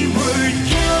keyword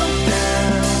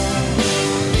countdown.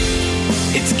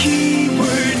 It's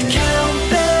keyword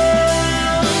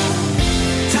countdown.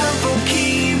 Time for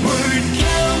keyword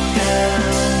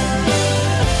countdown.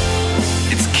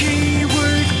 It's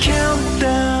keyword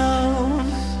countdown.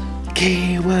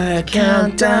 Keyword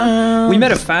countdown. We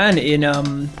met a fan in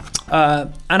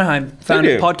Anaheim found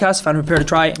Did a you? podcast, found a Prepare to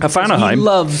Try. A Fanaheim?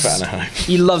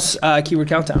 He loves Keyword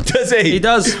Countdown. Does he? He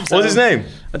does. What's his name?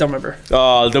 I don't remember.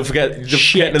 Oh, don't forget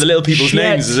Shit. the little people's Shit.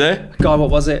 names, is it? God, what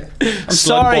was it? I'm Slug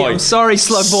sorry. Boy. I'm sorry,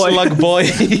 Slug Boy. Slug Boy.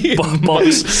 Slug Boy.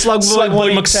 Slug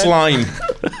Boy 187.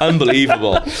 McSlime.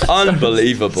 Unbelievable.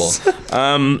 Unbelievable.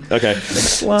 Okay.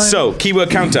 So, keyword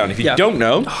countdown. If you Yeah. don't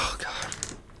know,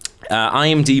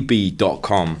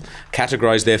 IMDb.com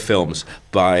categorize their films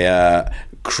by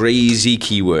crazy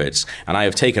keywords. And I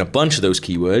have taken a bunch of those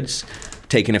keywords,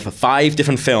 taken it for 5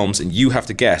 different films, and you have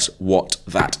to guess what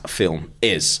that film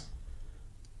is.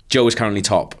 Joe is currently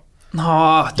top.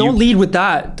 Don't lead with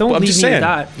that. Don't But I'm lead just me saying. with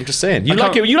that. I'm just saying. You I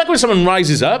like can't- it. You like when someone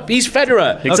rises up. He's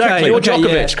Federer. Exactly. You're Okay,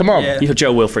 Djokovic. yeah. Come on. Yeah. You're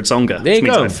Joe Wilfred Songa. There you which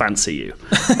means go. I fancy you.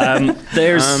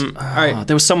 There's right.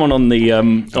 there was someone on the Here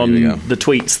we go. the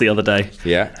tweets the other day.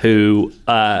 Yeah. Who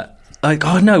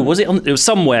was it on? It was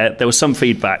somewhere. There was some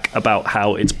feedback about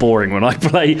how it's boring when I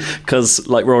play because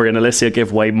like Rory and Alicia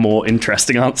give way more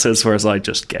interesting answers, whereas I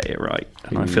just get it right,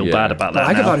 and I feel Yeah. bad about that.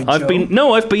 Brag now. about it, I've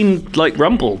Joe. been like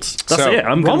rumbled. That's So- it.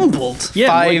 I'm Rumbled? Yeah,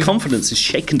 my 5 confidence is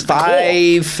shaken to the core.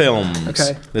 5 films.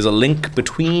 Okay. There's a link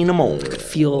between them all.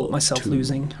 Feel myself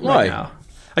losing Why? right now.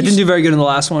 I didn't do very good in the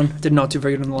last one. Did not do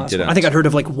very good in the last Didn't. one. I think I'd heard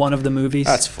of like one of the movies.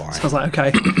 That's fine. So I was like,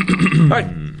 okay. All right.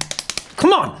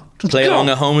 Come on. Play Go. along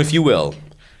at home if you will.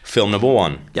 Film number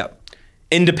 1. Yep.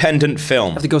 Independent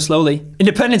film. Have to go slowly.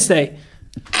 Independence Day.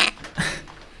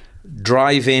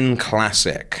 Drive-in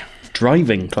classic.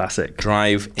 Driving classic.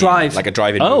 Drive. Drive. Like a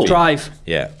drive-in Oh. movie. Drive.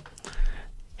 Yeah.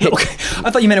 Okay.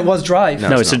 I thought you meant it was Drive.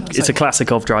 No, it's it's a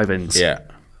classic of drive-ins. Yeah.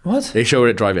 What? They show it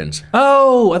at drive-ins.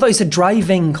 Oh, I thought you said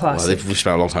driving Well, classic. we've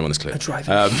spent a long time on this clip.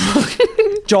 Driving.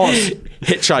 Jaws.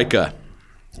 Hitchhiker.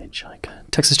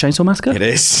 Texas Chainsaw Massacre. It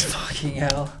is. Fucking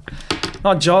hell.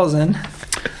 Not Jaws then.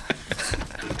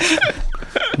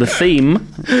 The theme.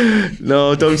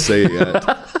 No, don't say it yet.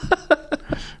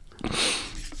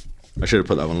 I should have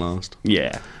put that one last.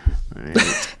 Yeah.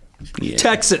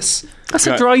 Texas. That's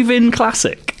a Right. drive-in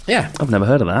classic. Yeah. I've never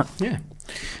heard of that. Yeah.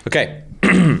 Okay.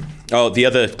 Oh, the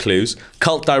other clues.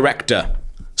 Cult director.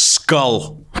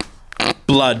 Skull.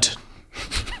 Blood.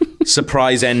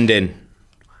 Surprise ending.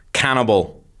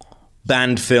 Cannibal.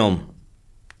 Banned film.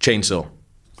 Chainsaw.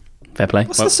 Fair play.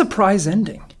 What's the surprise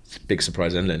ending? Big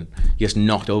surprise ending. He gets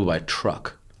knocked over by a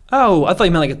truck. Oh, I thought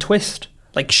you meant like a twist.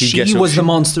 Like she gets- was she- the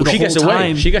monster well, the she whole gets away.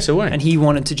 time. She gets away. And he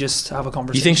wanted to just have a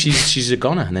conversation. You think she's a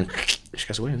goner, and then she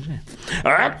gets away, doesn't she?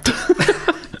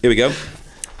 Here we go.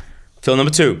 Film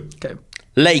number 2. Okay.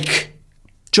 Lake.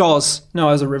 Jaws. No,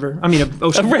 I was a river. I mean, a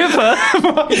ocean. River.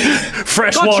 Got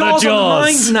Freshwater Jaws on the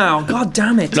mind Jaws. now. God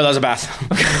damn it. No, that was a bath.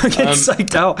 I get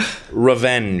psyched out.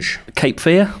 Revenge. Cape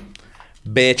Fear.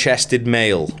 Bare-chested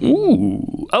male.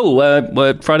 Ooh. Oh,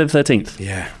 Friday the 13th.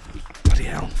 Yeah. Bloody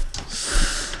hell.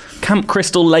 Camp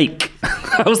Crystal Lake.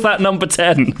 How's that number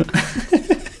 10?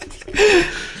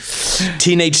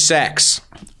 Teenage sex.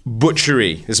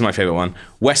 Butchery. This is my favourite one.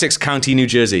 Wessex County, New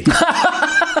Jersey.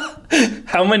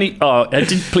 How many? Oh,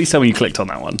 please tell me you clicked on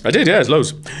that one. I did, yeah, there's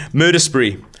loads. Murder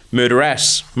spree.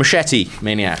 Murderess. Machete.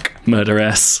 Maniac.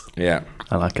 Murderess. Yeah.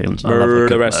 I like it. I love a good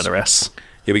Murderess. murderess.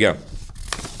 Here we go.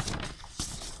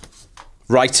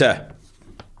 Writer.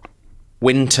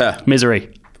 Winter.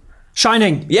 Misery.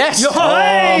 Shining. Yes! Oh,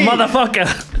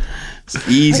 motherfucker.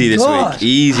 Easy this God. week.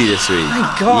 Easy this week.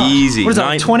 God. Easy. What is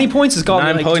that? 20 points? It's got to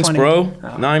 9 be like points, 20. bro.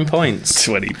 Oh. 9 points.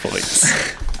 20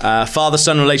 points.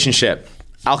 Father-son relationship.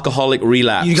 Alcoholic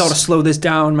relapse. You got to slow this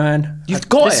down, man. You've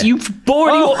got it. You've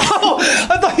already. Oh,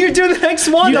 I thought you were doing the next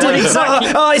one. You I'm did like,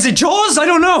 exactly. Is it Jaws? I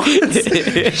don't know.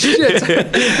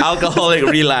 Shit. Alcoholic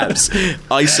relapse.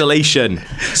 Isolation.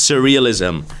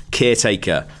 Surrealism.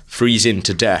 Caretaker. Freezing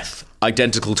to death.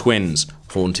 Identical twins.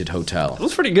 Haunted hotel. That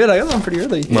was pretty good. I got that one pretty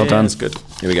early. Well done. That's good.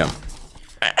 Here we go.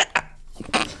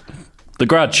 The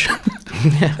Grudge.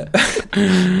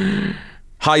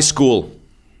 High school.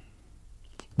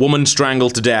 Woman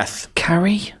strangled to death.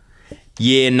 Carrie.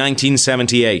 Year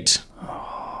 1978.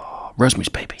 Rosemary's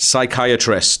Baby.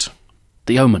 Psychiatrist.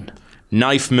 The Omen.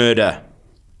 Knife murder.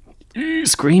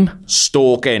 Scream.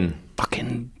 Stalking.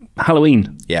 Fucking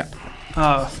Halloween. Yeah.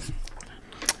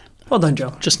 Well done,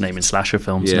 Joe. Just naming slasher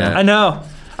films Yeah. now. I know.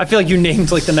 I feel like you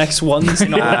named like the next ones.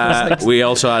 And all those things. We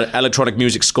also had electronic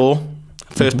music score.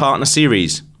 First part in a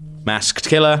series. Masked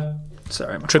Killer.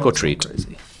 Sorry, my Trick or phone's treat. going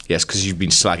crazy. Yes, because you've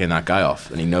been slagging that guy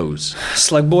off and he knows.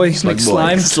 Slug Boy, Slug Boy.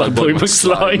 Slime. Slug Boy Boy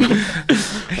McSlime.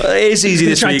 It's easy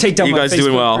this Try and week. take down You my guys are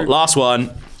doing Facebook well. group. Last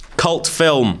one. Cult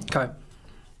film. Okay.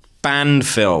 Band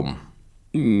film.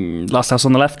 Last House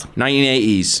on the Left.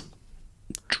 1980s.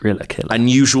 Driller Killer.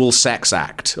 Unusual sex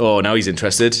act. Oh, now he's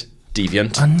interested.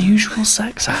 Deviant. Unusual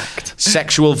sex act.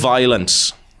 Sexual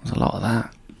violence. There's a lot of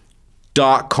that.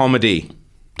 Dark comedy.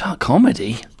 Dark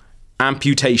comedy.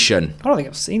 Amputation. I don't think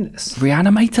I've seen this.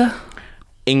 Reanimator.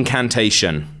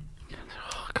 Incantation.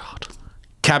 Oh God.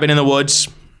 Cabin in the Woods.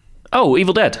 Oh,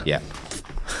 Evil Dead. Yeah.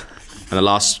 And the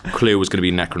last clue was going to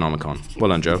be Necronomicon. Well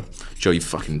done, Joe. Joe, you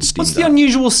fucking steamed What's the that.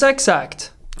 unusual sex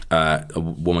act? A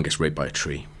woman gets raped by a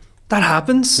tree. That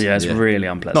happens? Yeah, it's Yeah. really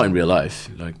unpleasant. Not in real life.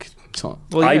 Like, it's not.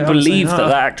 Well, I yeah, believe obviously that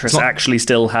not. actress actually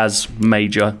still has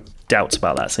major doubts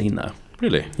about that scene, though.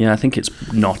 Really? Yeah, I think it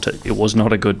was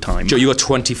not a good time. Joe, you got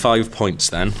 25 points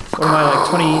then. What am I, like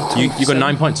 20? You got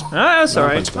 9 points. Ah, that's all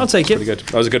right. Points, I'll take Pretty it. good.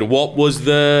 That was a good one. What was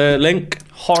the link?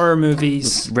 Horror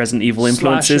movies. Resident Evil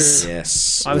influences. Slasher.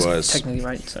 Yes, I was technically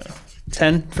right, so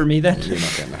 10 for me then. You're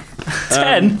not getting that.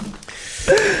 10.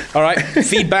 All right,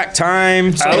 feedback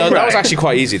time. So All that right. was actually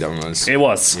quite easy, that one was. It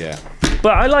was. Yeah.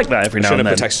 But I like that every now Should and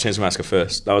have put then. Texas Chainsaw Massacre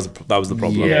first. That was the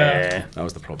problem. Yeah. That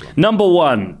was the problem. Number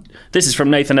 1. This is from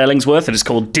Nathan Ellingsworth. It is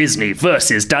called Disney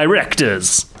versus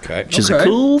Directors, Okay. which is a Okay.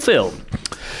 cool film.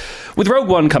 With Rogue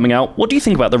One coming out, what do you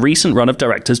think about the recent run of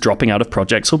directors dropping out of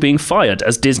projects or being fired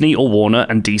as Disney or Warner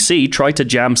and DC try to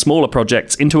jam smaller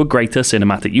projects into a greater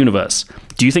cinematic universe?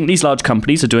 Do you think these large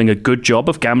companies are doing a good job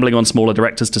of gambling on smaller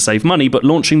directors to save money, but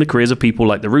launching the careers of people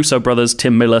like the Russo brothers,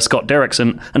 Tim Miller, Scott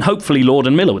Derrickson, and hopefully Lord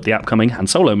and Miller with the upcoming Han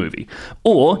Solo movie?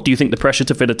 Or do you think the pressure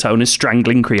to fit a tone is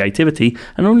strangling creativity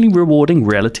and only rewarding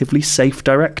relatively safe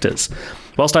directors?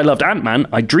 Whilst I loved Ant-Man,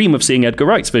 I dream of seeing Edgar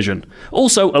Wright's vision.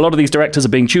 Also, a lot of these directors are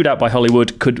being chewed out by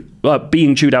Hollywood.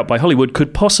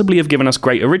 Could possibly have given us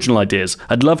great original ideas.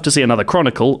 I'd love to see another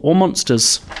Chronicle or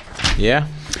Monsters. Yeah.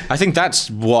 I think that's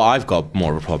what I've got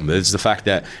more of a problem with, is the fact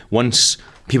that once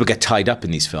people get tied up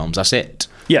in these films, that's it.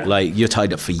 Yeah. Like, you're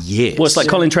tied up for years. Well, it's like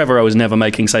Colin Trevorrow is never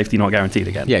making Safety Not Guaranteed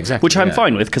again. Yeah, exactly, Which I'm yeah.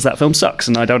 fine with, because that film sucks,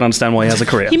 and I don't understand why he has a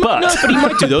career. He might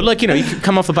do though. Like, you know, you could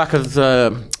come off the back of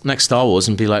the next Star Wars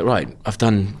and be like, right, I've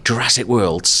done Jurassic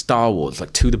World, Star Wars,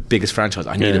 like 2 of the biggest franchises.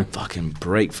 I need Yeah. a fucking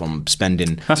break from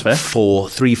spending That's fair.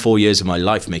 3-4 years of my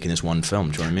life making this one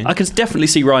film. Do you know what I mean? I could definitely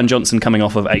see Ryan Johnson coming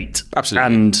off of 8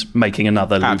 Absolutely. and making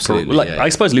another Looper. Absolutely, Like, yeah. I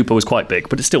suppose Looper was quite big,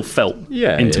 but it still felt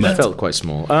intimate. It felt quite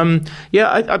small. I mean,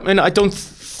 I don't.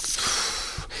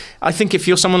 I think if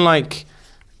you're someone like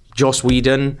Joss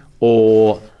Whedon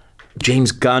or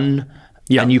James Gunn,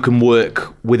 Yeah. and you can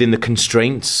work within the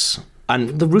constraints,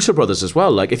 and the Russo brothers as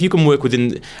well. Like, if you can work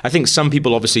within, I think some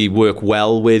people obviously work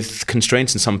well with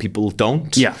constraints, and some people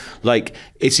don't. Yeah. Like,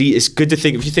 it's good to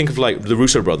think, if you think of like the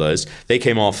Russo brothers, they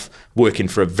came off working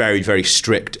for a very, very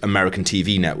strict American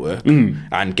TV network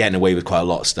and getting away with quite a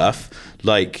lot of stuff.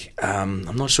 Like, I'm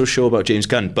not so sure about James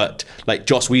Gunn, but like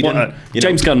Joss Whedon, Well, you know-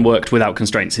 James Gunn worked without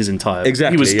constraints his entire...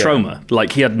 Exactly, He was yeah. Troma.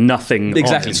 Like, he had nothing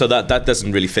Exactly. on him. So that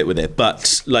doesn't really fit with it.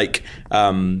 But like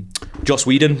Joss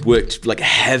Whedon worked like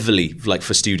heavily like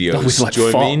for studios. With, like, Do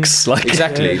you know what I mean? Fox, like-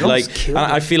 exactly. Yeah, he like almost killed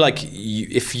I feel like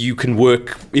if you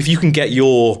can get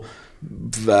your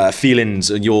feelings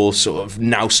and your sort of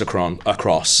nous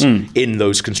across in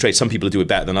those constraints. Some people do it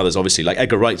better than others, obviously. Like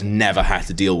Edgar Wright's never had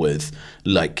to deal with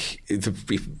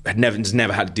he's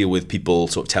never had to deal with people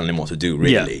sort of telling him what to do,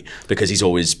 really, because he's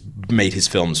always made his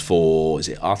films for, is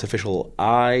it Artificial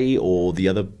Eye or the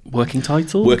other Working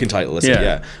title? working title? That's it, Yeah.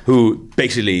 yeah. Who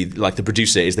basically, like, the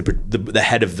producer is the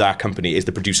head of that company is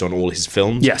the producer on all his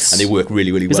films. Yes. And they work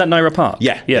really, really well. Is that Naira Park?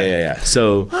 Yeah.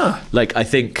 So, like, I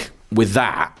think with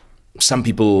that, some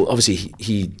people, obviously,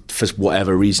 he for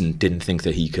whatever reason, didn't think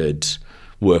that he could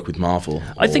work with Marvel.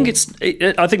 I think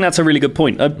I think that's a really good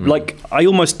point. Like, I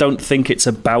almost don't think it's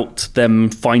about them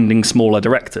finding smaller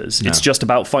directors. It's just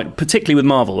about particularly with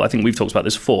Marvel. I think we've talked about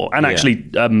this before, and actually,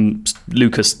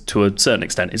 Lucas to a certain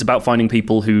extent. It's about finding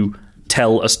people who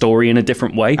tell a story in a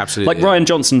different way. Absolutely, Like Ryan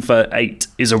Johnson for 8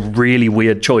 is a really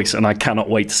weird choice, and I cannot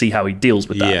wait to see how he deals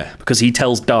with that. Yeah. Because he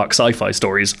tells dark sci-fi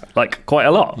stories like quite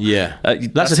a lot. Yeah,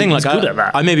 that's the thing. He's Like, good at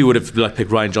that. I maybe would have like picked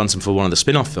Ryan Johnson for one of the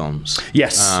spin-off films.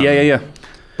 Yes. Yeah.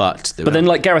 But But then,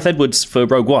 like Gareth Edwards for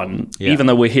Rogue One, Yeah. even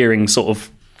though we're hearing sort of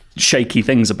shaky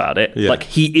things about it, Yeah. like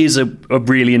he is a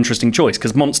really interesting choice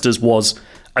because Monsters was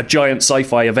a giant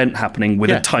sci-fi event happening with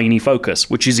Yeah. a tiny focus,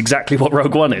 which is exactly what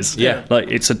Rogue One is. Yeah.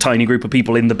 Like it's a tiny group of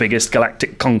people in the biggest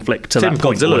galactic conflict to Same that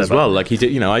point. Godzilla or as whatever. well. Like he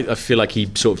did, you know, I feel like he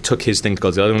sort of took his thing to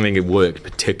Godzilla. I don't think it worked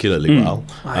particularly well.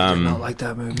 I did not like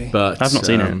that movie. But I've not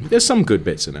seen it. There's some good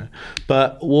bits in it.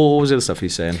 But what was the other stuff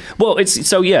he's saying? Well, it's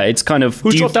kind of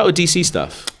Who's dropped out with DC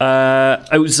stuff?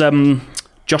 It was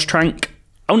Josh Trank.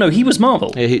 Oh no, he was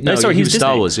Marvel. Yeah, he he was was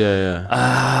Star Disney. Wars.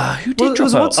 Yeah. Who did Well,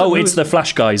 drop out? what's that Oh, it's movie? the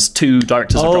Flash guys. 2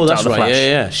 directors have Oh, dropped that's out of the right. Flash.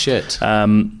 Yeah. Shit.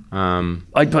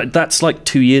 But that's like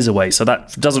 2 years away, so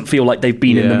that doesn't feel like they've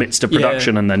been in the midst of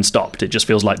production and then stopped. It just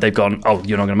feels like they've gone, oh,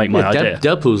 you're not going to make my idea.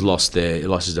 Deadpool's lost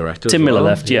his director. Tim as Miller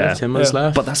well. left, yeah. Tim Miller's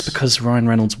left. But that's because Ryan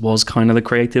Reynolds was kind of the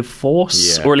creative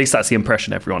force, or at least that's the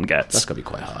impression everyone gets. That's got to be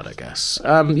quite hard, I guess.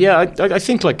 I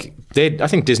think I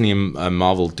think Disney and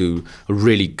Marvel do a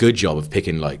really good job of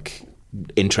picking like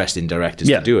interesting directors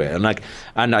to do it,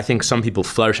 and I think some people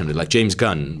flourish under it, like James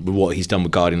Gunn with what he's done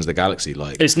with Guardians of the Galaxy.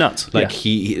 Like it's nuts. Like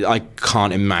I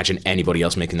can't imagine anybody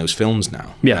else making those films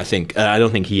now. Yeah, I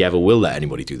don't think he ever will let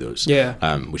anybody do those.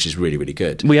 Yeah, which is really, really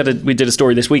good. We did a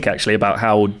story this week actually about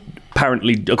how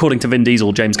apparently, according to Vin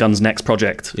Diesel, James Gunn's next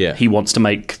project, he wants to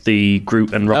make the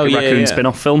Groot and Rocket Raccoon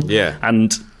spin-off film. Yeah,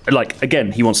 and like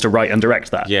again, he wants to write and direct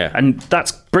that. Yeah, and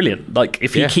that's brilliant. Like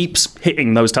if he keeps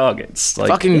hitting those targets, like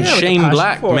fucking Shane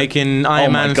Black making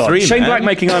Iron Man 3. Shane Black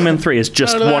making Iron Man 3 is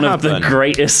just one of the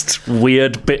greatest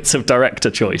weird bits of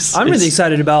director choice. I'm really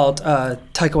excited about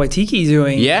Taika Waititi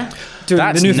doing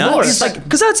the new Thor. It's like,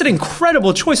 because that's an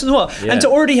incredible choice as well. And to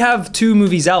already have 2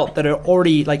 movies out that are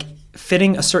already like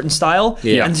fitting a certain style,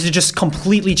 and to just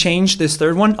completely change this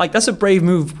third one, like that's a brave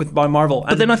move by Marvel.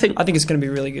 But then I think it's going to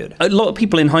be really good. A lot of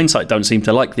people in hindsight don't seem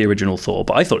to like the original Thor,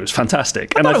 but I thought it was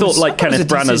fantastic, and I thought like Kenneth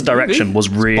Branagh's direction was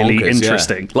really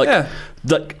interesting.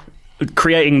 Like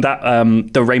creating that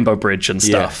the Rainbow Bridge and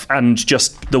stuff, and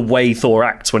just the way Thor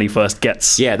acts when he first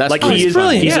gets that's like he's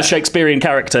brilliant. He's a Shakespearean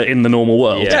character in the normal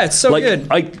world. Yeah, it's so like, good.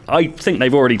 I think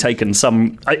they've already taken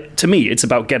some. To me, it's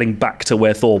about getting back to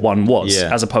where Thor 1 was,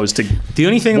 as opposed to the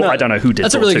only thing I don't know who did.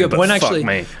 That's Thor a really 2, good point, actually,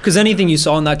 because anything you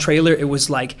saw in that trailer, it was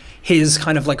like his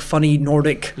kind of like funny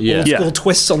Nordic old school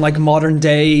twists on like modern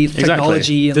day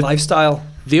technology and lifestyle.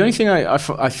 The only thing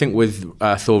I think with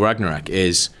Thor Ragnarok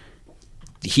is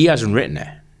he hasn't written it.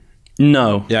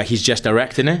 No. Yeah, he's just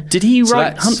directing it. Did he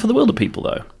write Hunt for the Wilder People,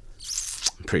 though?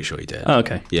 I'm pretty sure he did. Oh,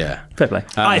 okay. Yeah. Fair play.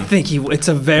 I think it's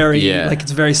a very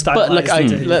it's very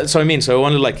stylized. But so I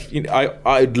wonder, like,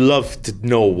 I'd love to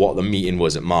know what the meeting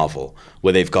was at Marvel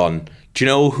where they've gone, do you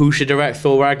know who should direct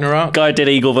Thor Ragnarok? Guy did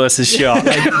Eagle versus Shark.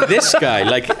 Like, this guy,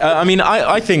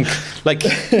 I think, like,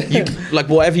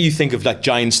 whatever you think of, like,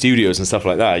 giant studios and stuff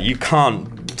like that, you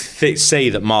can't say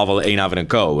that Marvel ain't having a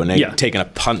go and they're taking a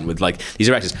punt with, like, these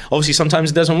directors. Obviously,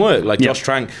 sometimes it doesn't work. Like, Josh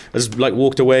Trank has, like,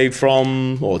 walked away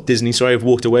from, or Disney, have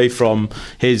walked away from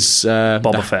his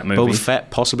Boba Fett movie. Boba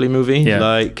Fett, possibly, movie. Yeah.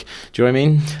 Like, do you know what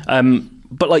I mean?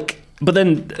 But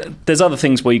then there's other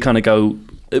things where you kind of go,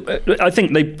 I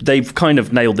think they've kind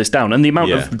of nailed this down, and the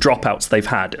amount of dropouts they've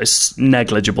had is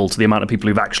negligible to the amount of people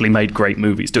who've actually made great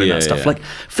movies doing that stuff. Yeah. Like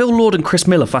Phil Lord and Chris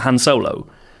Miller for Han Solo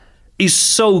is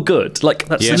so good. Like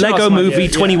that's a Lego awesome movie, idea,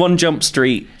 21 Jump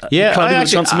Street. I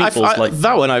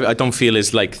don't feel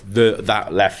is like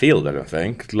that left field. I don't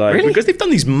think because they've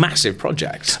done these massive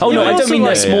projects. Oh no, I don't mean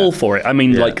they're like- small for it. I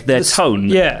mean like their tone.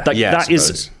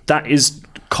 That is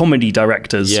comedy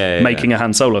directors making a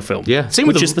Han Solo film. Yeah, same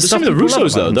with the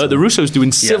Russos though. The Russos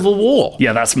doing Civil War.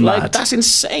 Yeah, that's mad. Like, that's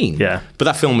insane. Yeah, but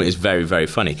that film is very, very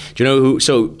funny. Do you know who?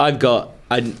 So I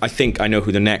think I know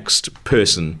who the next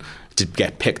person to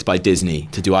get picked by Disney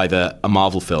to do either a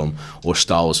Marvel film or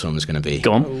Star Wars film is going to be.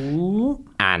 Go on. Ooh.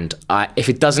 And if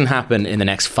it doesn't happen in the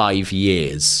next 5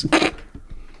 years,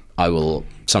 I will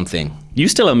something. You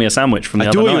still owe me a sandwich from the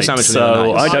other night,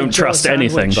 so I don't trust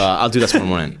anything. But I'll do that tomorrow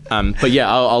morning. But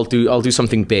yeah, I'll do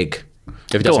something big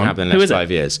if it doesn't happen in the next 5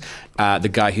 years. The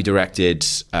guy who directed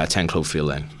 10 Cloverfield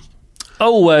Lane.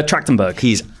 Oh, Trachtenberg.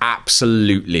 He's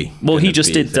absolutely. Well, he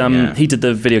just did. He did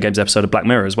the video games episode of Black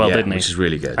Mirror as well, didn't he? Which is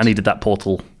really good. And he did that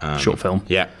Portal short film.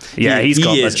 Yeah, he's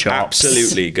got the chops.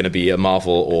 Absolutely going to be a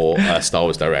Marvel or a Star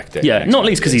Wars director. Yeah, not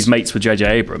least because he's mates with J.J.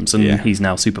 Abrams and he's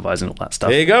now supervising all that stuff.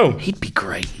 There you go. He'd be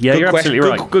great. Yeah, you're absolutely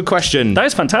right. Good question. That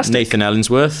is fantastic. Nathan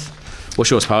Ellensworth.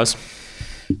 What's yours, Powers?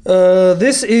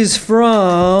 This is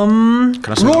from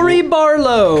Rory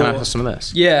Barlow. Can I have some of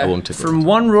this? Yeah, from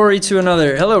one Rory to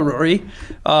another. Hello, Rory.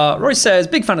 Rory says,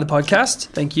 big fan of the podcast.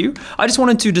 Thank you. I just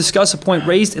wanted to discuss a point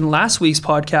raised in last week's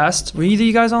podcast. Were either of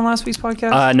you guys on last week's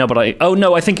podcast? No, but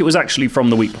I think it was actually from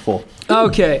the week before.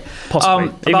 Okay.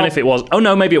 Possibly. Even if it was. Oh,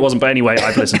 no, maybe it wasn't. But anyway,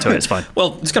 I've listened to it. It's fine.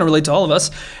 Well, it's going to relate to all of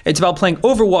us. It's about playing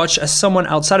Overwatch as someone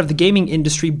outside of the gaming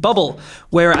industry bubble,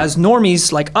 whereas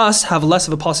normies like us have less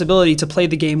of a possibility to play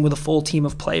the game with a full team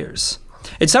of players.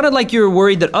 It sounded like you were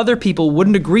worried that other people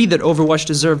wouldn't agree that Overwatch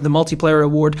deserved the multiplayer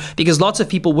award because lots of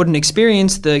people wouldn't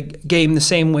experience the game the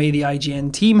same way the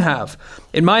IGN team have.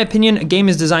 In my opinion, a game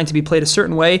is designed to be played a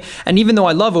certain way, and even though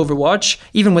I love Overwatch,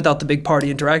 even without the big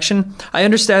party interaction, I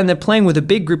understand that playing with a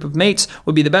big group of mates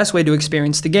would be the best way to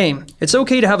experience the game. It's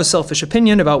okay to have a selfish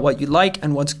opinion about what you like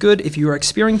and what's good if you are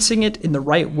experiencing it in the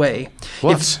right way.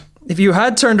 What? if you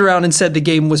had turned around and said the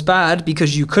game was bad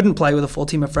because you couldn't play with a full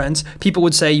team of friends, people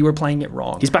would say you were playing it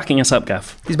wrong. He's backing us up,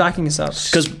 Gav. He's backing us up.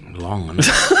 Because Long.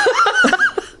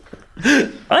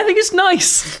 I think it's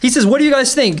nice. He says, what do you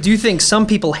guys think? Do you think some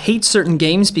people hate certain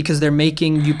games because they're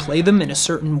making you play them in a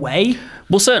certain way?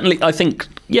 Well, certainly, I think,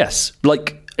 yes.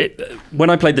 Like, when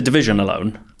I played The Division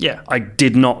alone, Yeah. I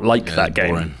did not like that game.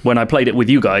 boring. When I played it with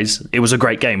you guys, it was a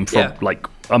great game for Yeah. like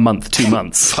a month, 2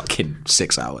 months. Fucking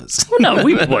 6 hours. Well, no,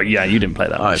 well, yeah, you didn't play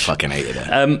that I much. fucking hated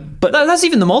it. But That's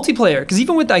even the multiplayer, because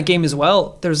even with that game as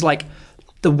well, there's like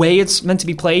the way it's meant to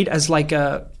be played as like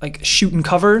a shoot and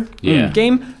cover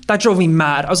game. That drove me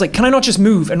mad. I was like, can I not just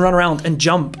move and run around and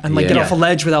jump and like get Yeah. off a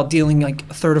ledge without dealing like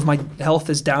a third of my health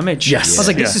as damage? Yes. I was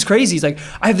like, this Yeah. is crazy. He's like,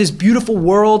 I have this beautiful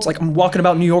world. Like I'm walking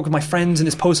about New York with my friends in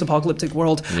this post-apocalyptic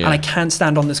world, and I can't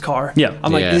stand on this car. Yeah.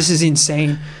 I'm like, Yeah. this is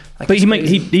insane. Like, But it's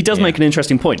crazy. he does make an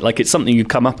interesting point. Like, it's something you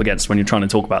come up against when you're trying to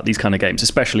talk about these kind of games,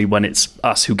 especially when it's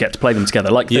us who get to play them together.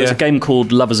 Like, there's a game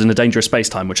called Lovers in a Dangerous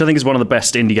Space-Time, which I think is one of the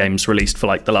best indie games released for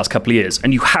like the last couple of years.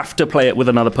 And you have to play it with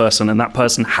another person, and that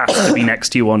person has to be next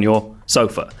to you on your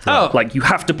sofa. Oh. Like, you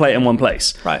have to play it in one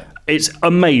place. Right. It's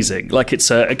amazing. Like,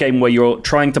 it's a game where you're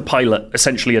trying to pilot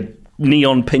essentially a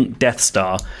neon pink Death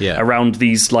Star around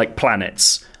these like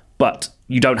planets, but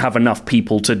you don't have enough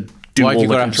people to do Why all have you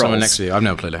the got to have someone controls. next to you? I've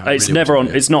never played it. It's never on.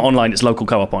 It's not online. It's local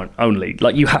co-op only.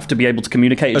 Like, you have to be able to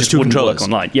communicate. It It's just two wouldn't controllers. work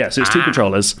online. Yeah, so it's two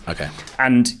controllers. Okay.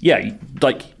 And yeah,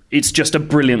 like, it's just a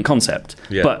brilliant concept.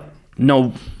 Yeah. But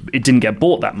no, it didn't get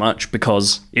bought that much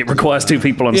because it requires two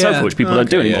people on a sofa, which people don't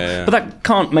do anymore. yeah. But that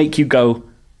can't make you go,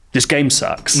 this game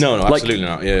sucks. No, Like, absolutely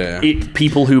not. Yeah.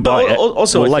 People who buy it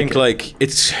Also, will I think like it. like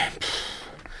it's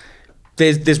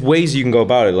there's ways you can go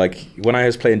about it. Like when I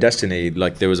was playing Destiny,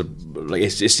 like there was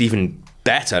it's even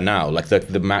better now. Like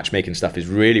the matchmaking stuff is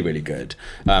really, really good.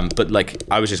 But like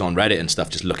I was just on Reddit and stuff,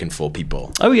 just looking for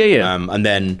people. Oh, yeah. And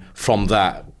then from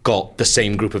that, got the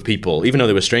same group of people, even though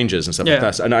they were strangers and stuff like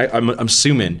that. And I'm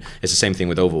assuming it's the same thing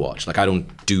with Overwatch. Like I don't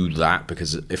do that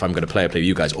because if I'm going to play, I play with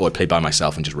you guys, or I play by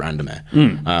myself and just random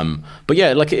it. But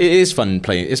yeah, like it is fun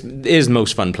playing. It is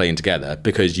most fun playing together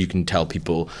because you can tell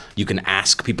people, you can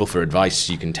ask people for advice,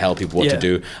 you can tell people what to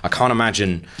do. I can't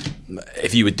imagine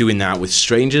if you were doing that with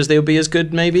strangers, they would be as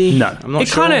good. Maybe No. I'm not It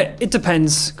sure. kind of, it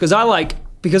depends, because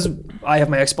because I have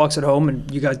my Xbox at home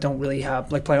and you guys don't really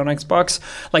have like play on Xbox.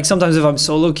 Like sometimes if I'm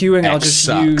solo queuing, I'll just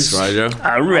sucks, use right, Joe?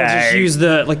 All I'll just use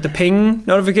the ping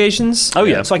notifications. Oh,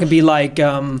 yeah. So I can be like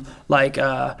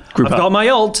I've Group up. got my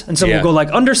ult, and someone Yeah. will go like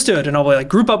understood, and I'll be like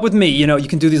group up with me. You know, you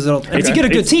can do these little. And if you get a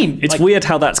good team, It's like, weird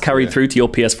how that's carried through to your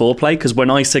PS4 play, because when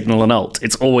I signal an ult,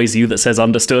 it's always you that says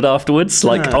understood afterwards,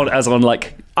 like you've got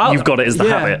it as the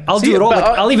habit. I'll do it all. Like,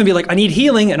 I'll even be like, I need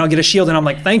healing, and I'll get a shield, and I'm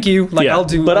like, thank you. Like Yeah. I'll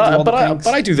do. But I'll do all the things.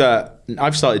 I do that.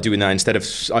 I've started doing that instead of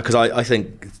because I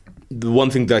think the one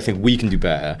thing that I think we can do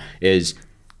better is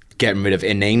getting rid of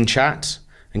inane chat.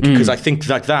 Because I think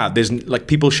like that, there's like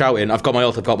people shouting, "I've got my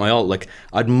ult, I've got my ult." Like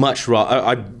I'd much rather.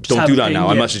 I don't have do that ping, now.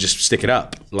 I yeah. much just stick it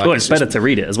up. Like Well, it's better to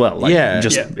read it as well. Like, Yeah.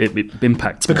 just Yeah. It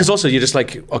impacts more. because also you're just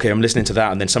like, okay, I'm listening to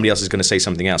that, and then somebody else is going to say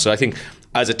something else. So I think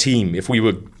as a team, if we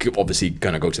were obviously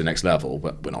going to go to the next level,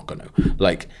 but we're not going to.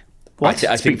 Like, I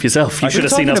Speak think for yourself. You I should have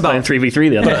talking seen us about? playing 3v3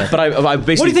 the other day. But I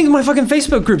basically. What do you think my fucking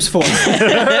Facebook group's for?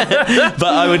 But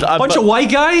I would. Bunch of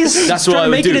white guys. That's trying what I to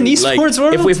would make do. it in the Like, esports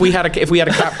world. if we had a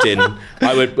captain,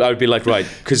 I would be like, right,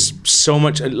 because so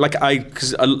much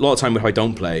because a lot of time if I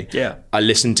don't play, Yeah. I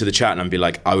listen to the chat and I'd be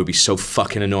like, I would be so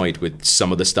fucking annoyed with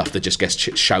some of the stuff that just gets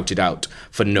shouted out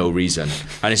for no reason,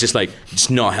 and it's just like it's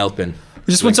not helping.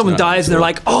 Just when Like, someone no. dies and they're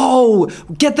like, "Oh,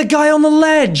 get the guy on the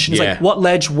ledge." And it's Yeah. like, "What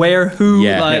ledge? Where? Who?"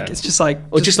 Yeah. Like, Yeah. it's just like,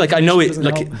 Or just like I know it doesn't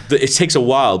like help. it takes a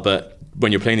while, but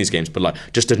when you're playing these games, but like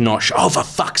just to not oh for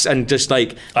fucks and just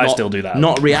like I not- still do that.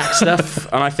 not react stuff,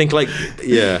 and I think like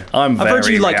yeah. I'm I've very heard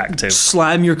you like reactive.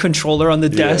 slam your controller on the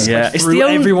desk Yeah. like, It's through the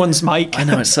only- everyone's mic. I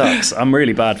know it sucks. I'm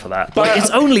really bad for that. But it's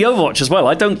only Overwatch as well.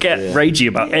 I don't get ragey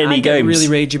about any I get games.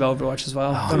 really ragey about Overwatch as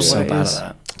well. I'm so bad at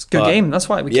that. It's a good game. That's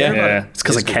why we care about Yeah, it. it's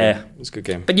because I It's a good care. game. It's a good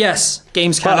game. But yes,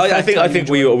 games can. But I affect think how I you think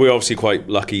enjoy it. we're obviously quite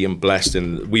lucky and blessed,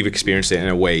 and we've experienced it in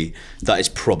a way that is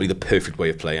probably the perfect way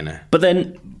of playing it. But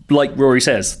then, like Rory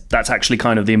says, that's actually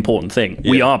kind of the important thing.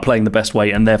 We are playing the best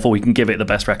way, and therefore we can give it the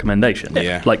best recommendation.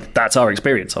 Yeah. Like, that's our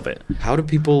experience of it. How do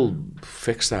people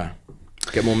fix that?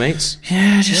 Get more mates.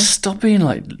 Yeah, just stop being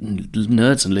like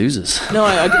nerds and losers. No,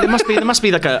 there must be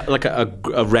like a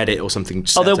Reddit or something.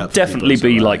 Oh, there'll definitely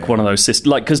be like one of those systems,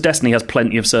 like because Destiny has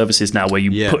plenty of services now where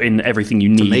you put in everything you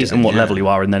need amazing, and what level you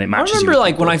are, and then it I matches. remember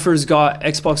like when I first got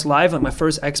Xbox Live, like my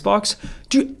first Xbox,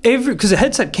 because the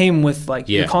headset came with like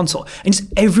your console, and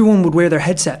just everyone would wear their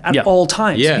headset at all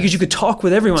times because you could talk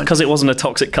with everyone. Because it wasn't a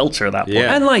toxic culture at that point.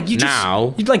 And like you'd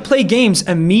like play games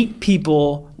and meet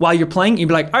people while you're playing. You'd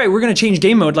be like, all right, we're gonna change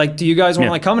game mode. Like, do you guys want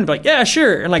to like come? And be like, yeah,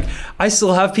 sure. And like I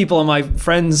still have people on my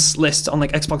friends list on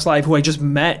like Xbox Live who I just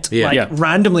met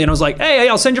randomly, and I was like, hey,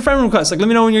 I'll send your friend request. Like, let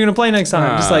me know when you're gonna play next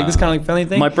time. Just like this kind of like funny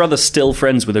thing. My brother's still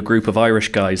friends with a group of Irish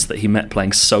guys that he met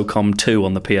playing SOCOM 2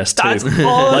 on the PS2. That's awesome.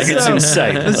 Like it's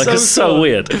insane. It's so cool.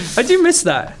 weird. I do miss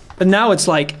that, but now it's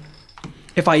like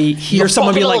if I hear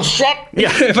someone be like,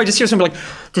 if I just hear someone be like,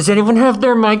 does anyone have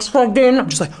their mics plugged in? I'm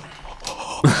just like.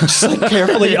 Just like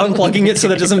carefully unplugging it so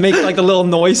that it doesn't make like a little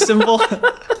noise symbol.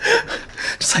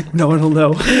 Just like no one will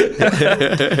know.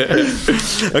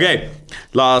 Okay,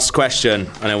 last question,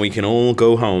 and then we can all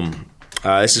go home.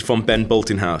 This is from Ben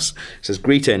Boltinghouse. It says,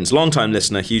 greetings, long-time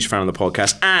listener, huge fan of the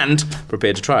podcast, and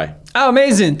prepared to try. Oh,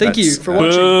 amazing. Thank you for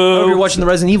watching. I hope you're watching the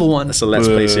Resident Evil one. It's a Let's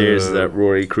Play series that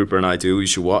Rory, Krupa, and I do. You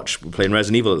should watch. We're playing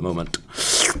Resident Evil at the moment.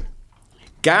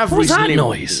 Gav What's recently... that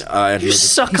noise? You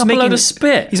Suck up a load of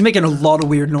spit. He's making a lot of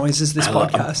weird noises this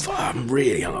podcast. I'm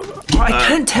really hungover. I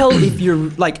can't tell if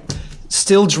you're like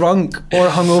still drunk or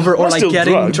hungover or like still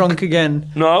getting drunk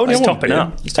again. No, He's topping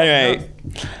up. Anyway,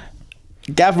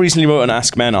 Gav recently wrote an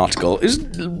Ask Men article. It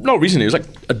was not recently, it was like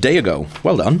a day ago.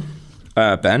 Well done,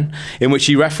 Ben. In which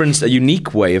he referenced a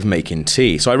unique way of making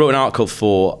tea. So I wrote an article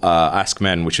for Ask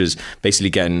Men, which was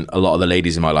basically getting a lot of the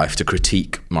ladies in my life to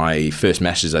critique my first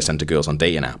messages I sent to girls on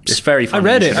dating apps. It's very funny. I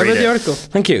read it. I read the article.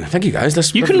 Thank you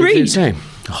guys. You can read.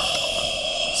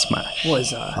 Smash. What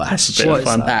is that? That's a bit of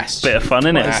fun. Bit of fun,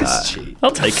 innit? I'll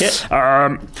take it.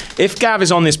 If Gav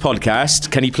is on this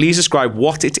podcast, can he please describe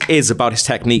what it is about his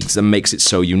techniques that makes it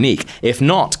so unique? If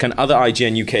not, can other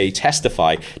IGN UK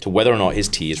testify to whether or not his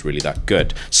tea is really that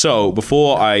good? So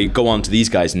before I go on to these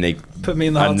guys and they put me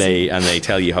in the hot seat. and they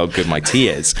tell you how good my tea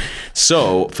is.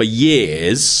 So for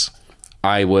years,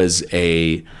 I was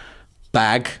a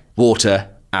bag, water,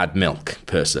 add milk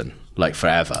person. Like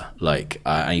forever. Like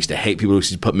I used to hate people who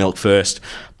used to put milk first.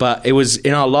 But it was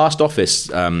in our last office,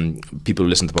 people who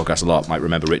listen to the podcast a lot might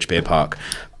remember Rich Beer Park.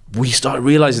 We started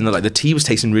realizing that like the tea was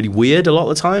tasting really weird a lot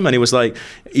of the time, and it was like,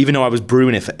 even though I was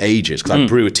brewing it for ages, because I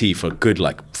brew a tea for a good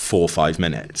like 4 or 5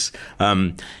 minutes,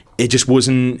 it just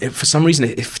wasn't. For some reason,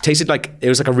 it tasted like it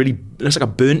was like a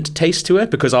burnt taste to it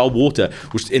because our water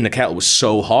was in the kettle was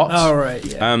so hot. Oh right.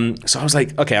 Yeah. So I was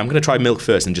like, okay, I'm gonna try milk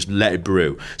first and just let it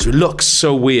brew. So it looks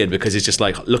so weird because it's just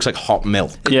like looks like hot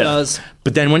milk. It does.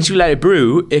 But then once you let it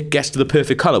brew, it gets to the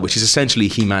perfect color, which is essentially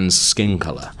He-Man's skin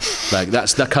color. Like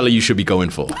that's the color you should be going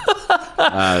for.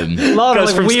 A lot of Goes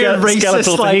like, from weird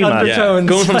racist like He-Man. undertones.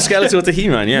 Going from Skeletor to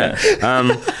He-Man, yeah.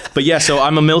 But yeah, so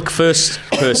I'm a milk first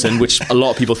person, which a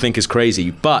lot of people think is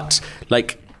crazy. But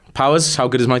like, Powers, how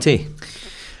good is my tea?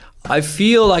 I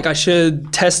feel like I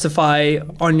should testify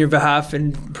on your behalf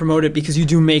and promote it because you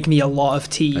do make me a lot of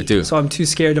tea. I do. So I'm too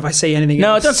scared if I say anything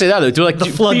No, else. don't say that though. Do like The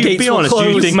floodgates be will honest.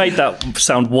 close. You made that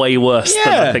sound way worse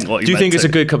than I think what you Do you think meant it's to.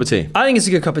 a good cup of tea? I think it's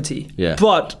a good cup of tea. Yeah.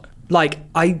 But like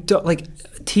I don't like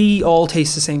tea all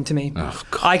tastes the same to me. Oh,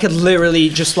 God. I could literally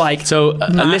just like So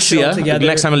mash it all Alicia, together.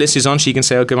 next time Alicia's on, she can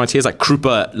say how good my tea is. Like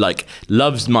Krupa, like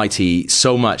loves my tea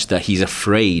so much that he's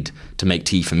afraid to make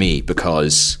tea for me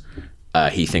because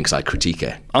he thinks I critique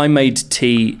it. I made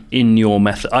tea in your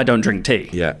method. I don't drink tea.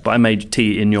 Yeah. But I made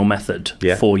tea in your method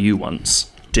for you once.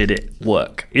 Did it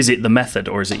work? Is it the method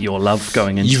or is it your love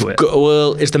going into it?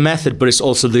 Well, it's the method, but it's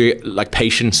also the like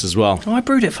patience as well. Oh, I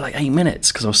brewed it for like 8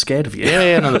 minutes because I was scared of you.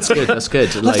 Yeah, no, that's good. That's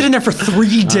good. left it in there for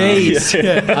 3 days.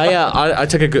 I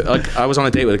took a good. Like, I was on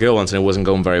a date with a girl once, and it wasn't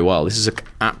going very well. This is an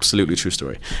absolutely true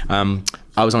story.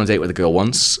 I was on a date with a girl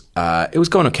once. It was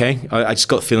going okay. I just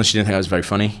got the feeling she didn't think I was very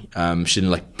funny. She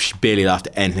barely laughed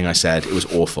at anything I said. It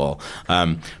was awful.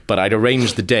 But I'd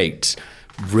arranged the date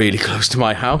really close to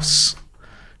my house.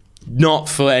 Not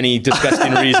for any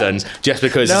disgusting reasons, just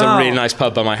because it's a really nice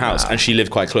pub by my house, and she lived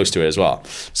quite close to it as well.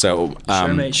 So, Sure,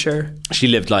 mate, sure. she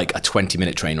lived like a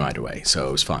 20-minute train ride away, so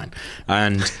it was fine.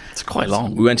 And It's quite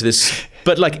long. we went to this,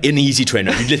 but like an easy train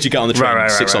ride. You literally get on the train, Right,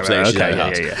 6 stops later, she's okay,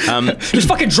 at her yeah, house. Just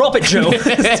fucking drop it, Joe.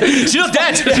 She's not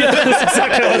dead.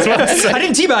 I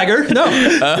didn't teabag her.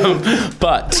 No.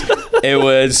 But it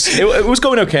was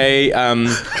going okay.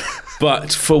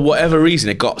 But for whatever reason,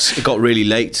 it got really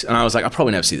late, and I was like, I'll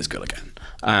probably never see this girl again.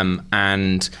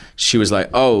 And she was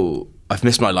like, "Oh, I've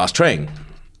missed my last train."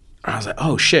 I was like,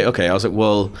 oh shit, okay. I was like,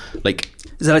 well, like,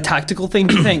 Is that a tactical thing,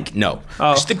 do you think? no.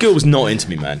 Oh. Just the girl was not into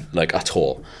me, man, like at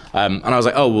all. And I was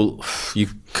like, oh, well, you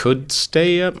could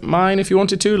stay at mine if you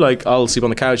wanted to. Like, I'll sleep on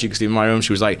the couch. You can sleep in my room.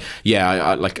 She was like,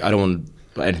 yeah, I don't want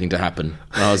anything to happen.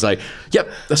 And I was like,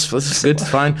 yep, that's good,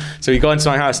 fine. So we got into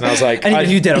my house, and I was like, Anything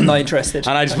you did, I'm not interested.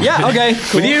 And I just yeah, okay,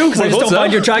 cool. with you, because I just don't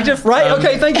find you attractive, right?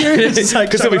 Okay, thank you. It's like,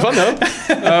 Because it'll be fun though.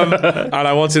 And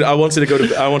I wanted to go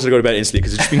to bed instantly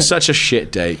because it's been such a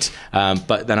shit date.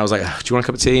 But then I was like, do you want a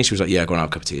cup of tea? And she was like, yeah, go and have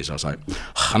a cup of tea. So I was like,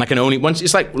 and I can only once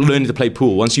it's like learning to play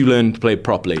pool. Once you learn to play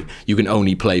properly, you can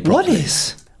only play properly. What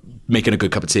is? Making a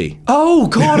good cup of tea? Oh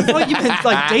God, I thought you meant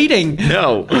like dating.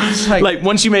 No, like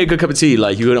once you make a good cup of tea,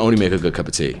 like you can only make a good cup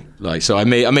of tea. Like so, I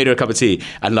made her a cup of tea,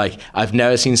 and like I've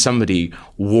never seen somebody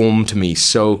warm to me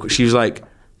so. She was like,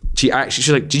 she's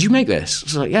like, did you make this? I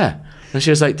was like, yeah, and she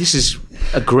was like, this is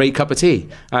a great cup of tea,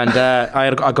 and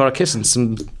I got a kiss and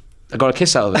I got a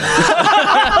kiss out of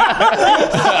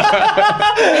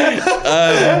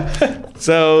it.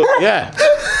 So yeah.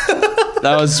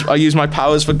 I used my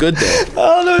powers for good there.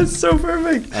 Oh, that was so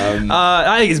perfect.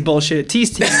 I think it's bullshit.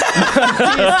 Tease.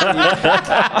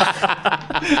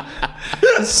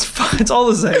 It's all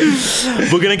the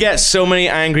same. We're gonna get so many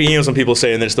angry emails on people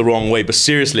saying that it's the wrong way, but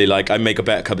seriously, like I make a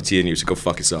better cup of tea than you, so go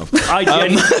fuck yourself.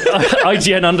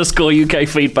 IGN_UK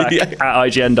feedback at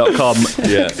IGN.com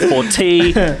for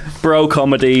tea, bro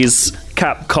comedies,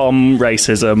 Capcom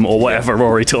racism, or whatever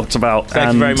Rory talked about.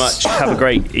 Thank you very much. Have a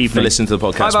great evening. For listening to the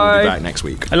podcast. Bye-bye. We'll be back next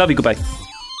week. I love you. Goodbye.